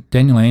have a look at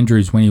Daniel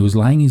Andrews when he was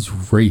laying his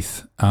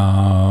wreath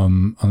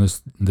on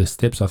the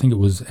steps. I think it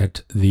was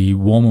at the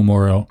War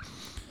Memorial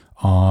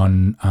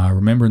on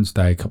Remembrance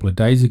Day a couple of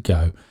days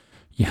ago.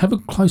 You have a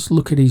close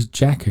look at his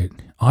jacket.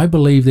 I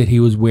believe that he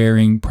was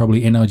wearing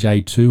probably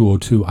NIJ 2 or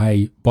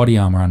 2A body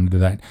armor under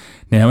that.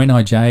 Now,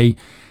 NIJ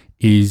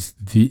is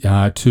the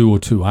 2 or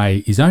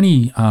 2A is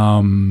only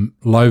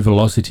low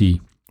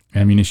velocity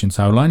ammunition,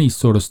 so it'll only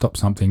sort of stop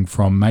something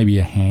from maybe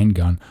a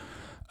handgun.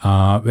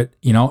 But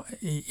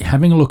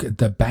having a look at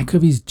the back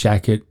of his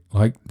jacket,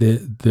 like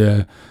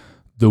the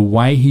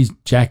way his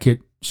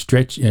jacket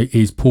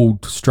is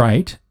pulled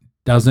straight,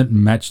 doesn't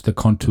match the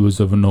contours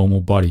of a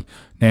normal body.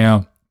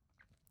 Now,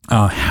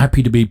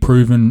 happy to be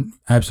proven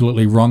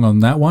absolutely wrong on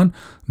that one,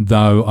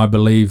 though I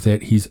believe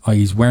that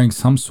he's wearing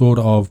some sort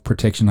of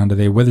protection under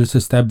there, whether it's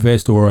a stab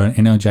vest or an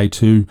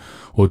NLJ2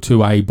 or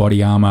 2A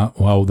body armor.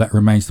 Well, that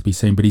remains to be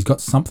seen, but he's got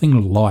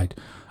something light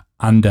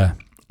under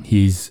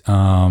his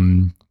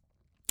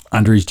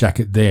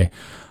jacket there.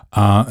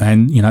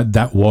 And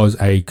that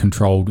was a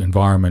controlled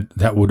environment.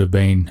 That would have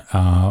been,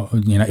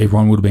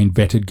 everyone would have been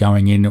vetted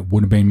going in. It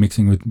would have been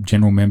mixing with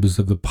general members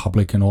of the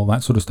public and all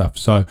that sort of stuff.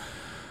 So,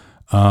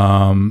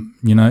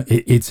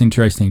 it's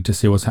interesting to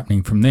see what's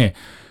happening from there.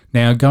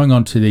 Now, going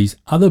on to these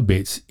other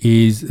bits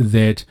is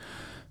that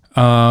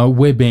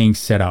we're being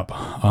set up.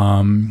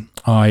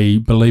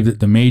 I believe that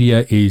the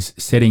media is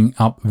setting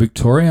up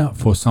Victoria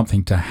for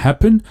something to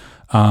happen,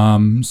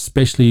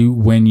 especially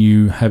when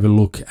you have a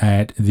look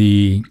at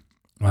the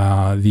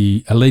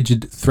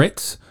alleged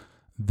threats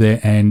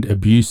and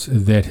abuse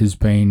that has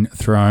been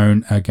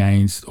thrown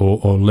against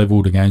or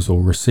levelled against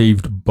or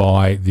received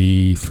by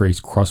the three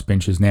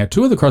crossbenchers. Now,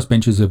 two of the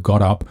crossbenchers have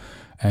got up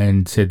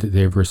and said that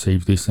they've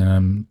received this.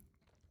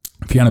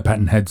 Fiona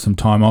Patton had some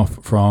time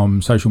off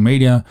from social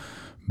media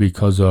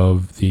because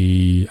of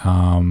the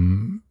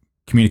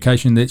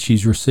communication that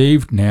she's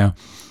received. Now,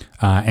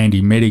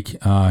 Andy Medic,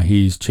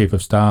 his chief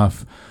of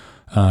staff,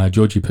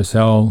 Georgie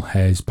Purcell,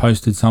 has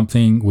posted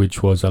something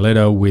which was a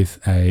letter with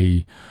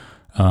a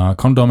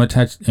condom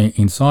attached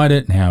inside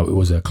it. Now, it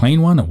was a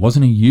clean one. It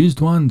wasn't a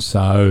used one.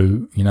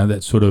 So,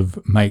 that sort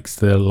of makes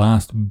the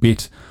last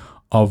bit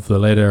of the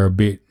letter a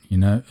bit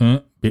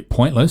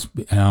pointless.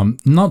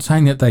 Not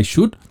saying that they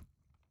should.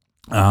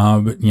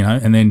 But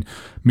and then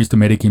Mr.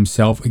 Medic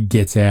himself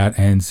gets out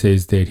and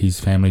says that his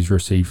family's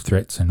received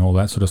threats and all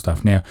that sort of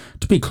stuff. Now,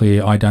 to be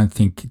clear, I don't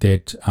think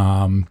that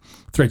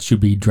threats should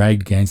be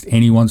dragged against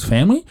anyone's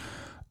family,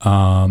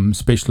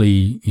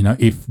 especially,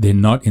 if they're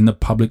not in the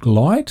public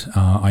light.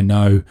 I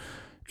know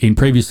in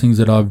previous things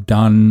that I've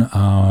done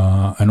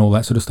and all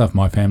that sort of stuff,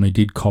 my family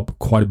did cop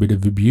quite a bit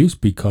of abuse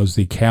because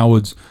the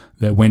cowards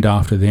that went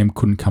after them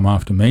couldn't come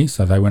after me,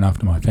 so they went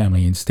after my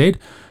family instead.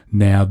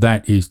 Now,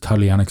 that is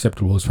totally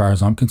unacceptable as far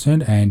as I'm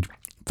concerned. And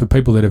for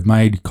people that have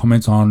made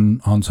comments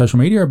on social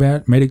media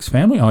about Medic's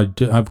family,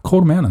 I've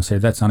called them out and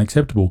said that's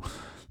unacceptable.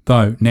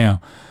 Though, now,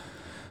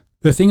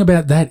 the thing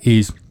about that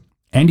is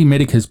Andy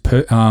Medic has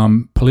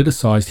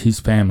politicised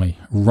his family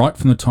right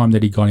from the time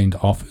that he got into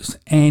office,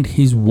 and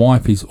his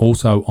wife is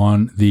also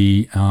on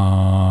the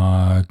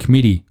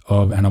committee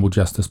of Animal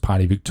Justice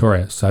Party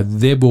Victoria. So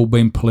they've all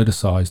been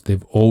politicised.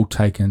 They've all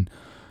taken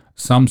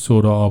some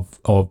sort of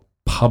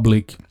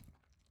public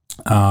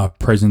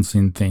presence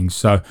in things.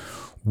 So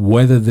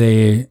whether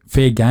they're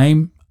fair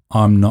game,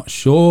 I'm not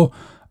sure.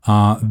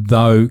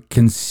 Though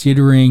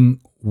considering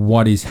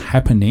what is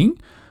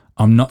happening,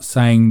 I'm not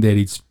saying that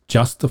it's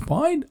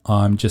justified.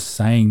 I'm just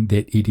saying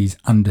that it is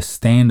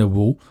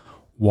understandable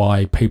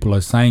why people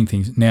are saying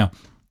things. Now,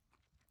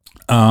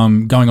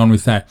 going on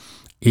with that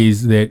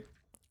is that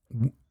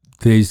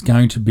there's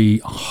going to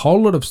be a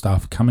whole lot of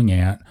stuff coming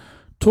out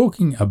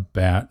talking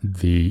about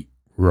the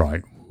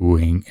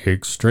right-wing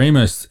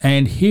extremists.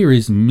 And here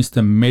is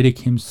Mr. Medic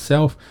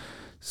himself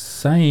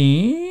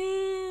saying...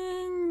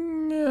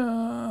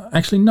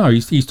 actually, no,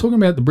 he's talking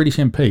about the British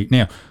MP.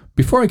 Now,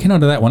 before I get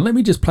onto that one, let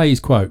me just play his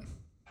quote.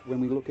 When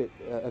we look at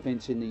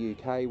events in the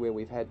UK where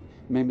we've had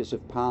members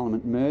of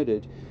Parliament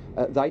murdered,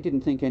 they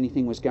didn't think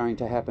anything was going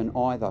to happen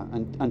either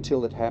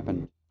until it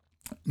happened.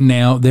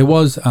 Now, there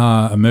was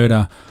a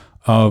murder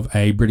of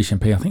a British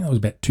MP. I think that was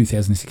about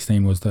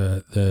 2016 was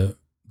the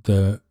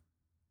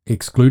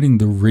excluding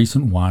the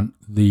recent one,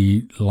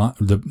 the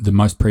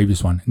most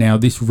previous one. Now,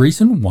 this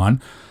recent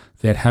one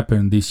that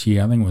happened this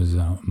year, I think it was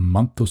a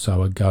month or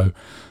so ago,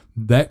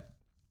 that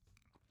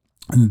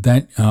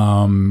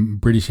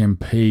British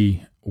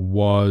MP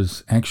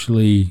was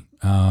actually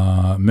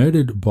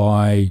murdered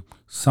by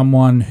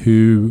someone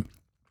who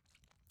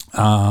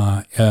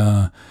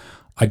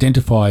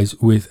identifies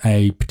with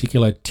a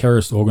particular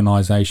terrorist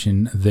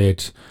organisation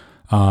that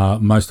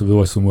most of the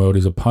Western world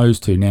is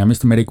opposed to. Now,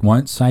 Mr. Medic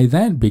won't say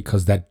that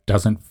because that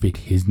doesn't fit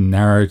his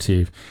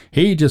narrative.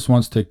 He just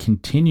wants to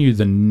continue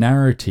the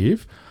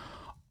narrative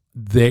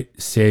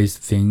that says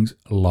things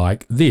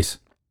like this.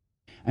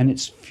 And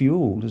it's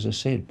fueled, as I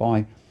said,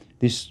 by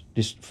this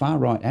far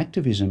right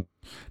activism.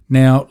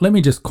 Now, let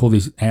me just call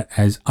this out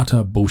as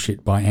utter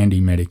bullshit by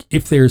Andy Medic.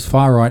 If there is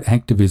far-right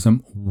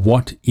activism,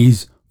 what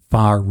is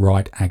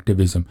far-right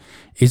activism?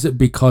 Is it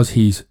because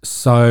he's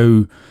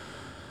so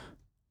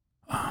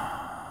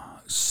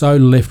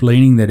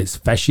left-leaning that it's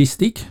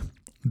fascistic,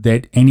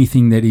 that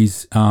anything that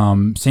is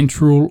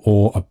central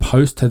or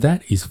opposed to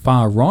that is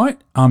far-right?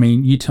 I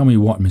mean, you tell me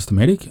what, Mr.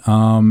 Medic.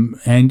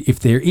 And if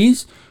there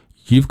is,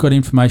 you've got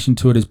information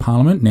to it as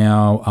Parliament.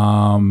 Now,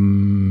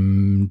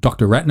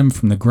 Dr. Ratnam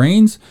from the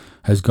Greens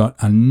has got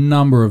a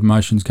number of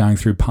motions going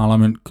through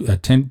Parliament,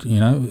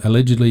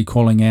 allegedly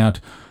calling out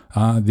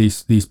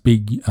this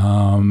big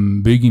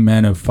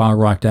boogeyman of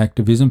far-right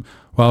activism.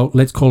 Well,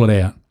 let's call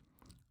it out.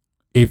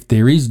 If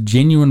there is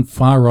genuine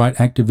far-right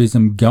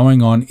activism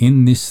going on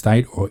in this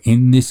state or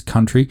in this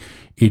country,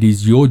 it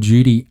is your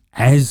duty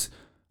as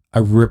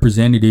a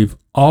representative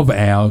of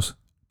ours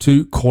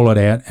to call it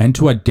out and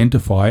to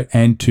identify it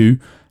and to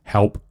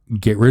help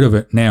get rid of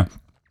it. Now,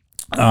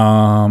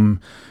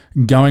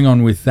 going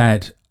on with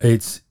that,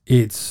 it's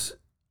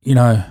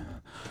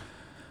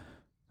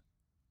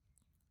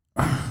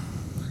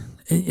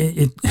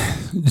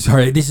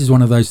sorry, this is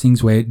one of those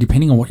things where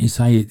depending on what you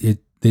say,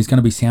 there's going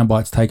to be sound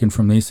bites taken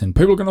from this and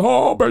people are going to,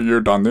 oh, but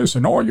you've done this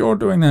and oh, you're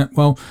doing that.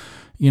 Well,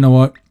 you know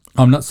what?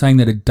 I'm not saying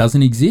that it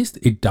doesn't exist.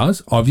 It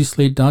does.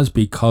 Obviously it does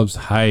because,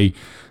 hey,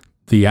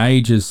 the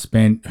Age has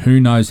spent who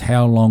knows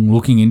how long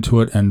looking into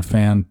it and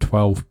found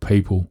 12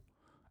 people.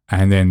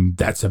 And then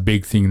that's a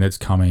big thing that's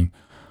coming.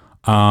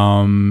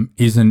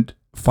 Isn't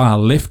far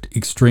left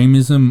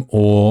extremism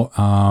or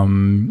outlaw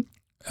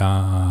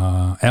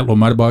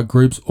motorbike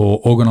groups or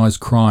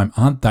organised crime,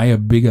 aren't they a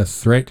bigger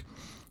threat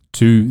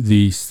to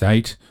the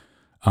state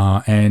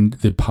and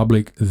the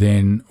public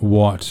than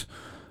what,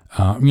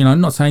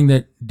 I'm not saying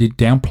that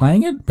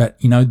downplaying it, but,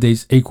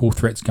 there's equal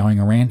threats going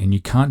around and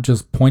you can't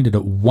just point it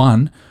at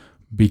one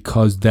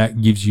because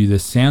that gives you the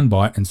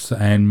soundbite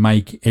and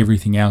make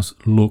everything else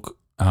look,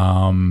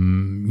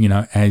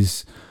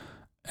 as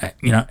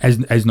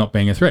not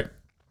being a threat.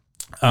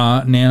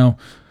 Now,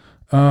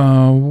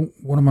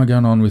 what am I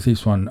going on with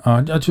this one?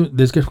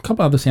 There's a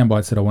couple other sound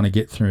bites that I want to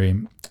get through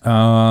him.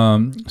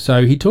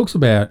 So he talks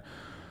about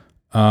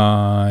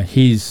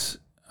his,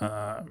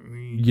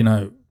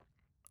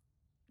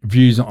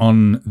 views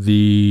on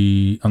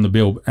the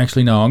bill.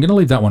 Actually, no, I'm going to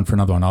leave that one for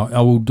another one.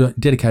 I will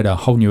dedicate a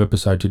whole new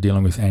episode to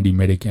dealing with Andy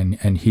Medic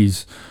and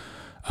his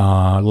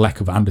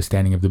lack of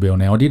understanding of the bill.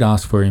 Now, I did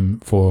ask for him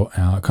for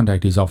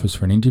contact his office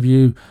for an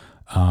interview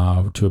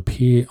to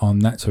appear on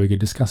that so we could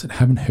discuss it.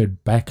 Haven't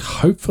heard back.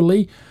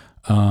 Hopefully,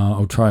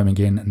 I'll try him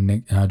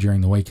again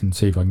during the week and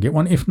see if I can get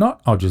one. If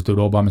not, I'll just do it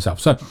all by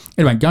myself. So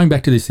anyway, going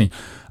back to this thing,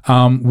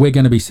 we're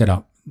going to be set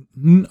up.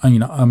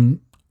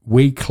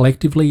 We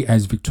collectively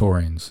as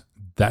Victorians,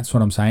 that's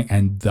what I'm saying,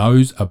 and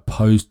those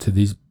opposed to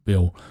this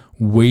bill,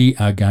 we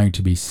are going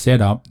to be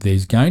set up.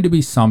 There's going to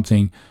be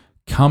something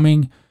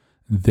coming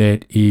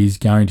that is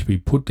going to be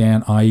put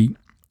down.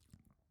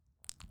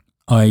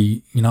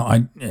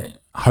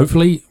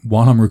 Hopefully,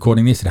 while I'm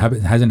recording this, it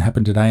hasn't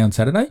happened today on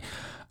Saturday.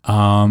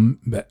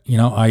 But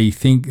I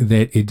think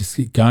that it's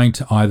going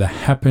to either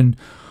happen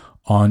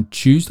on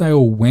Tuesday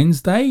or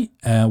Wednesday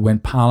when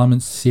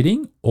Parliament's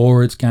sitting,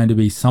 or it's going to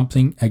be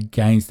something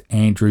against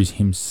Andrews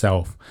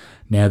himself.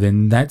 Now,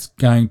 then that's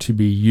going to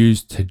be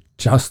used to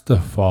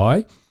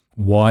justify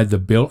why the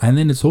bill, and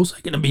then it's also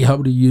going to be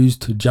able to use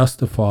to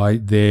justify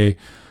their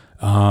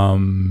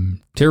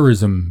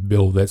terrorism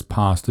bill that's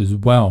passed as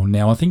well.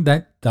 Now, I think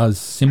that does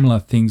similar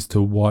things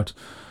to what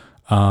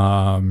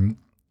the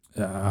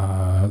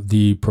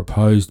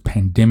proposed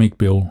pandemic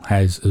bill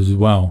has as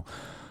well.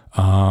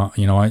 That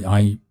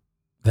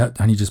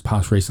only just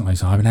passed recently,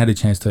 so I haven't had a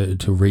chance to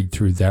read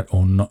through that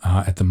or not,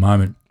 at the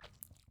moment.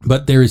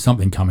 But there is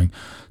something coming.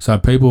 So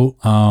people,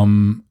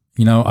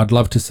 I'd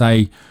love to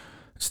say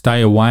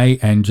stay away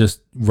and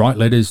just write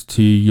letters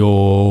to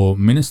your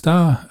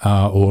minister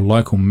or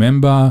local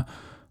member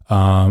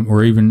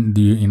or even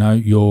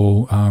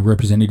your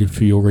representative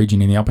for your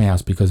region in the upper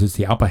house, because it's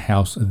the upper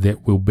house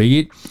that will be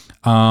it.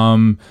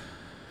 I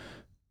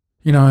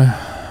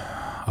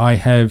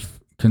have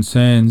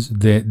concerns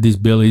that this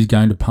bill is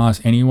going to pass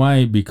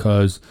anyway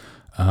because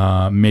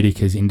Medic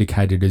has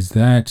indicated as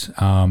that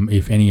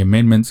if any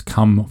amendments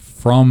come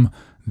from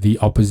the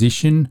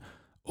opposition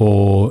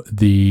or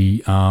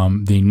the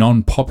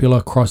non-popular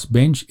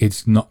crossbench,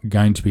 it's not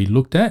going to be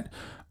looked at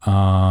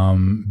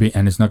and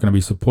it's not going to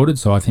be supported.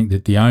 So I think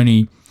that the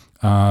only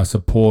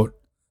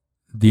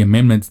the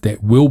amendments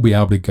that will be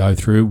able to go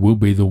through will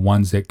be the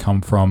ones that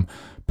come from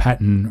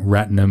Patten,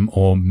 Ratnam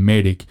or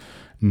Medic.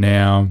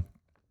 Now,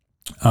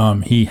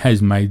 he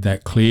has made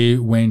that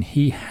clear when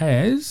he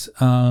has,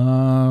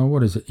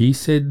 he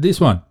said this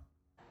one.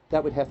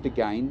 That would have to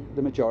gain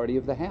the majority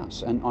of the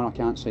House, and I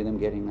can't see them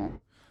getting that.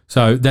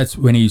 So that's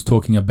when he's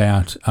talking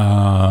about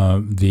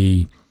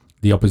the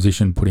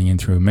opposition putting in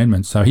through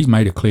amendments. So he's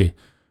made it clear.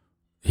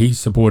 He's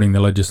supporting the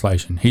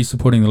legislation.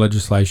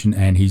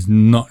 And he's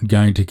not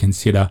going to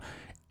consider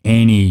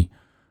any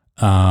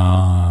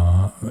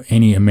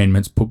any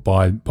amendments put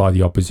by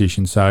the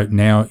opposition. So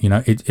now,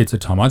 it's a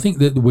time. I think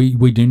that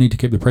we do need to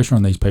keep the pressure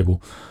on these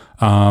people.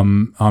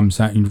 I'm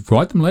saying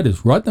write them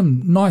letters, write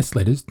them nice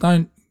letters.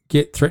 Don't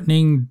get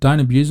threatening, don't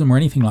abuse them or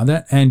anything like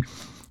that. And,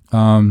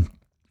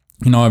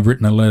 I've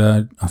written a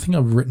letter, I think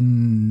I've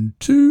written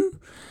 2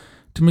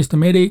 to Mr.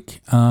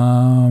 Medic.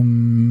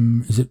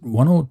 Is it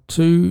 1 or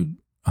 2?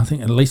 I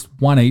think at least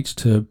 1 each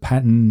to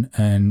Patton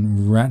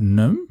and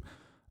Rattenham.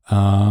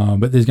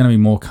 But there's going to be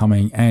more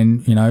coming.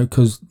 And,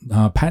 because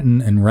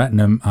Patton and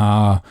Rattenham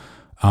are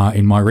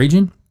in my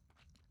region,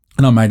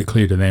 and I made it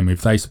clear to them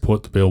if they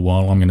support the bill,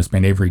 well, I'm going to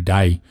spend every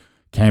day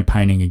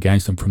campaigning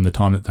against them from the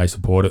time that they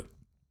support it.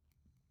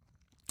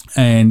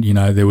 And,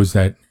 there was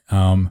that,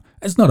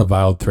 it's not a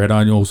veiled threat.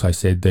 I also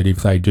said that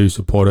if they do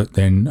support it,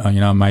 then,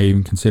 I may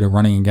even consider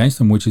running against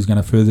them, which is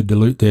going to further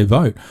dilute their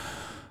vote.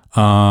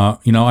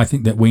 I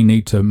think that we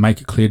need to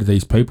make it clear to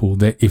these people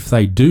that if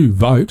they do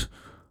vote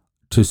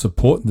to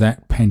support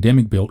that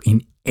pandemic bill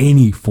in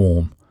any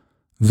form,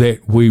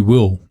 that we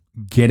will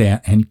get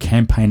out and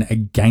campaign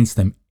against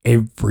them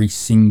every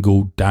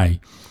single day.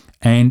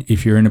 And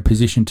if you're in a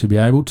position to be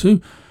able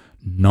to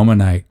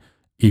nominate,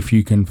 if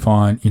you can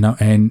find,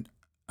 and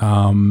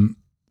I'm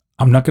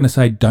not going to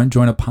say don't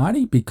join a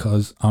party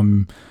because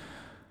I'm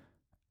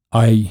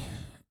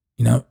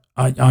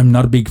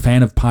not a big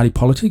fan of party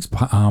politics.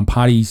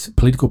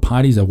 Political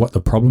parties are what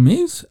the problem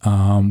is.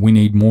 We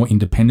need more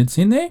independence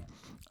in there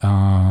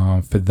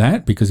for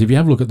that, because if you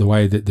have a look at the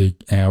way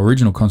that our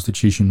original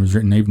constitution was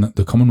written, even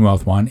the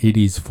Commonwealth one, it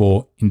is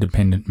for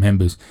independent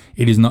members.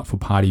 It is not for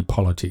party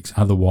politics.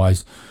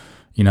 Otherwise,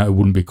 it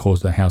wouldn't be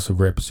called the House of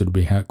Reps. It would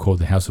be called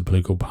the House of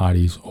Political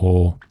Parties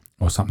or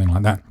something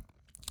like that.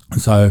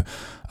 So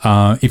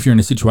if you're in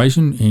a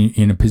situation,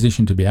 in a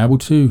position to be able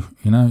to,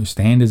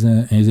 stand as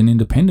an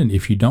independent,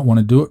 if you don't want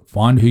to do it,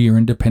 find who your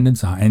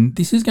independents are. And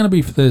this is going to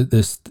be for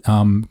this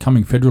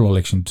coming federal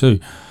election too.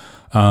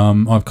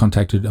 I've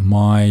contacted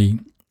my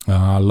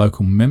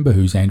local member,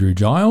 who's Andrew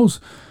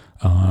Giles.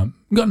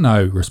 Got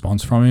no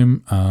response from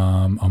him.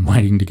 I'm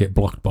waiting to get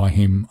blocked by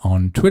him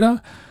on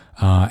Twitter,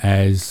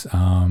 as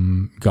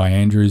Guy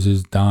Andrews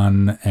has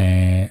done.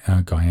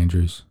 Guy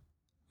Andrews.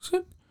 Is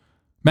it?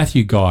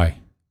 Matthew Guy.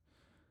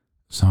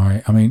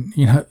 Sorry,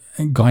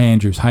 Guy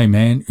Andrews, hey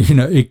man,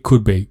 it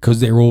could be,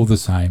 because they're all the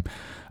same.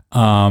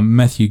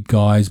 Matthew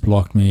Guy's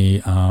blocked me.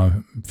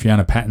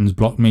 Fiona Patton's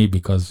blocked me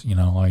because,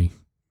 I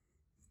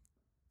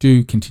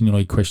do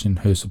continually question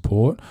her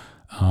support.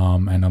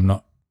 And I'm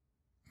not,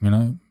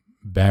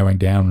 bowing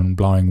down and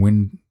blowing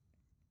wind,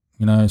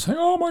 saying,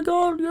 oh my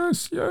God,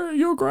 yes, yeah,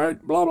 you're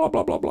great, blah, blah,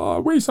 blah, blah, blah.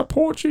 We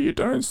support you. You're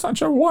doing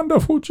such a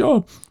wonderful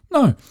job.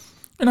 No,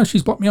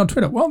 she's blocked me on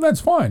Twitter. Well,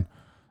 that's fine.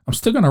 I'm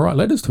still going to write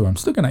letters to her. I'm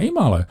still going to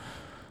email her.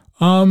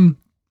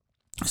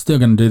 Still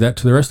going to do that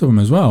to the rest of them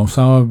as well.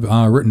 So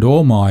I've written to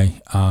all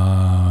my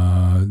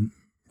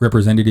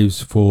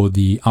representatives for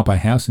the upper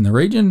house in the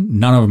region.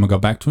 None of them have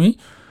got back to me.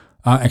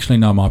 Actually,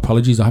 no, my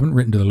apologies. I haven't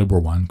written to the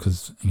Liberal one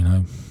because,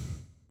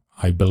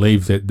 I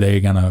believe that they're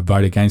going to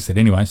vote against it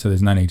anyway, so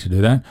there's no need to do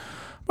that.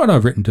 But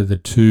I've written to the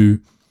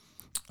two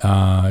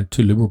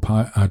Labor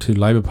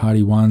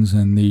Party ones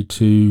and the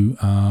two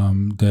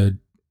the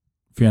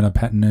Fiona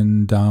Patton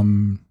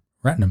and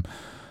Rattenham.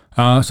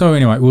 So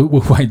anyway,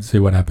 we'll wait and see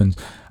what happens.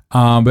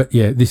 But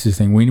yeah, this is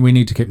the thing. We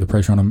need to keep the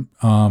pressure on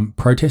them.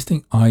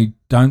 Protesting, I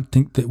don't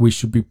think that we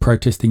should be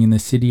protesting in the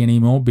city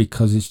anymore,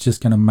 because it's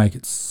just going to make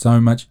it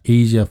so much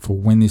easier for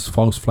when this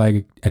false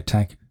flag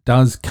attack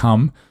does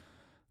come,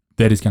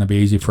 that it's going to be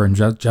easier for him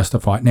to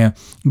justify it. Now,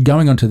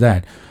 going on to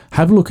that,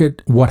 have a look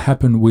at what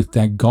happened with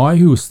that guy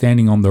who was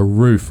standing on the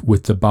roof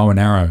with the bow and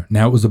arrow.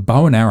 Now, it was a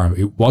bow and arrow.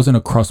 It wasn't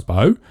a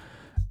crossbow.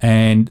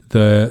 And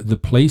the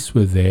police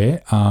were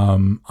there.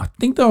 I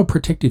think they were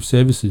protective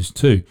services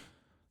too.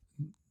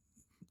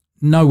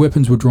 No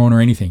weapons were drawn or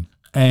anything.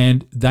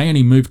 And they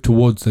only moved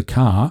towards the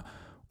car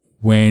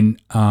when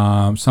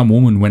some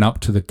woman went up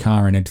to the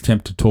car in an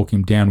attempt to talk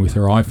him down with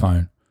her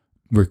iPhone,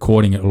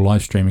 recording it or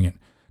live streaming it.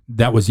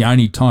 That was the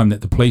only time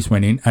that the police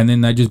went in, and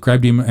then they just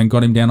grabbed him and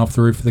got him down off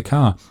the roof of the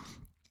car.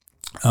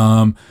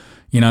 So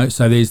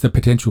there's the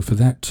potential for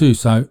that too.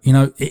 So,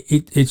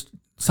 it's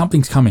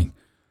something's coming.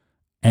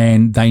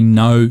 And they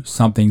know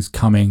something's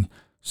coming,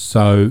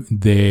 so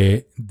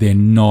they're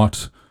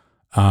not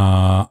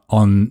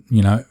on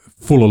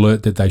full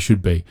alert that they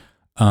should be.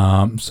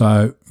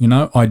 So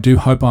I do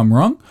hope I'm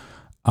wrong.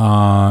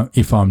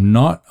 If I'm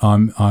not,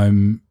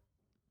 I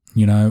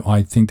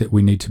think that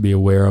we need to be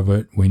aware of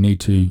it. We need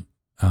to.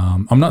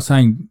 I'm not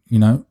saying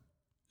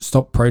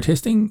stop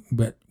protesting,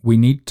 but we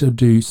need to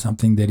do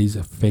something that is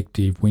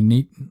effective. We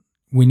need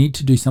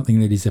to do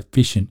something that is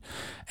efficient,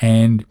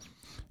 and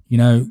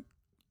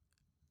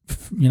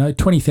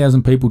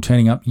 20,000 people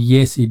turning up,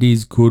 yes, it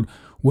is good.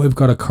 We've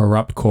got a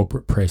corrupt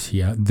corporate press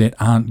here that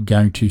aren't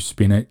going to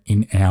spin it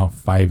in our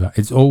favour.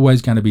 It's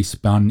always going to be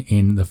spun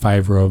in the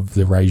favour of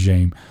the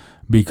regime,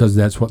 because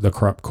that's what the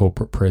corrupt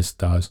corporate press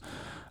does.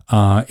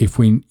 If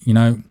we're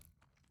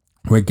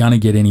going to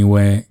get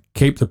anywhere,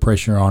 keep the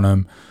pressure on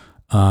them.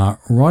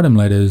 write them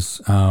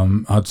letters.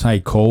 I'd say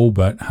call,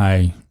 but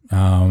hey,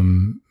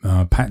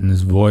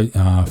 Patton's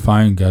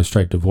phone goes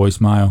straight to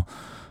voicemail,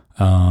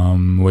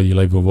 whether you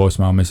leave a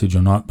voicemail message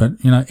or not. But,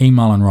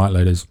 email and write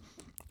letters.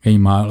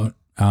 Email it,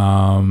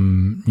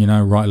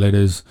 write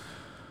letters.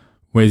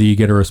 Whether you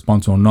get a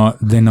response or not,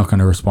 they're not going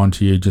to respond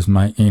to you. Just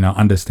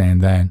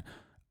understand that.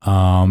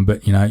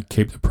 But,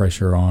 keep the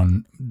pressure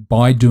on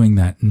by doing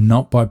that,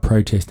 not by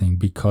protesting,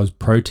 because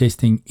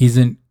protesting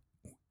isn't,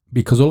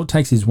 because all it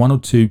takes is one or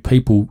two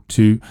people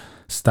to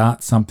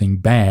start something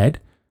bad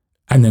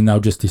and then they'll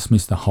just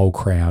dismiss the whole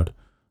crowd.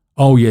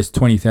 Oh, yes,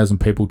 20,000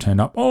 people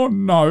turned up. Oh,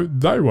 no,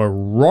 they were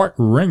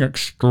right-wing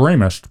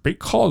extremists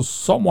because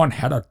someone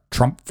had a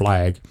Trump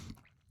flag.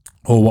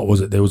 Or what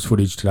was it? There was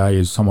footage today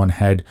is someone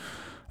had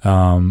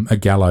a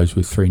gallows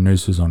with 3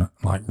 nooses on it.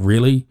 Like,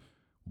 really?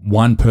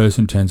 One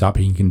person turns up,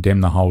 he can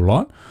condemn the whole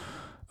lot.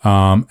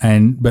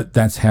 But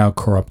that's how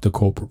corrupt the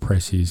corporate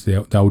press is.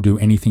 They'll do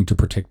anything to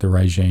protect the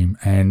regime,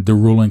 and the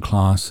ruling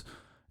class,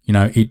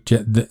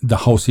 the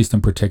whole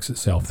system protects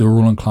itself. The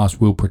ruling class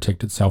will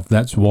protect itself.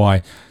 That's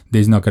why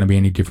there's not going to be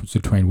any difference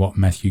between what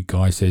Matthew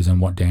Guy says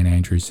and what Dan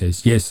Andrews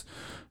says. Yes,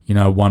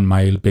 one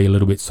may be a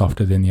little bit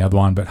softer than the other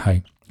one, but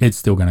hey, it's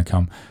still going to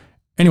come.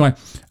 Anyway,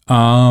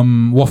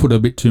 waffled a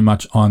bit too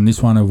much on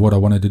this one of what I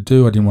wanted to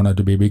do. I didn't want it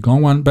to be a big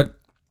long one, but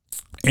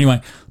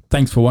anyway,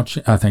 thanks for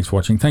watching. Thanks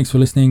for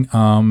listening.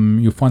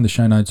 You'll find the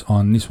show notes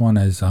on this one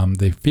as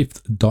the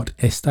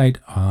fifth.estate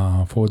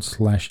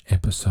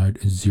 /episode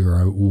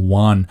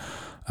 01.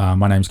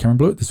 My name's Cameron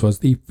Blewett. This was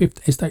the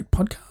Fifth Estate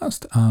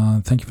podcast.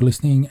 Thank you for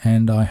listening,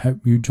 and I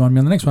hope you join me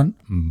on the next one.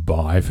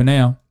 Bye for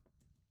now.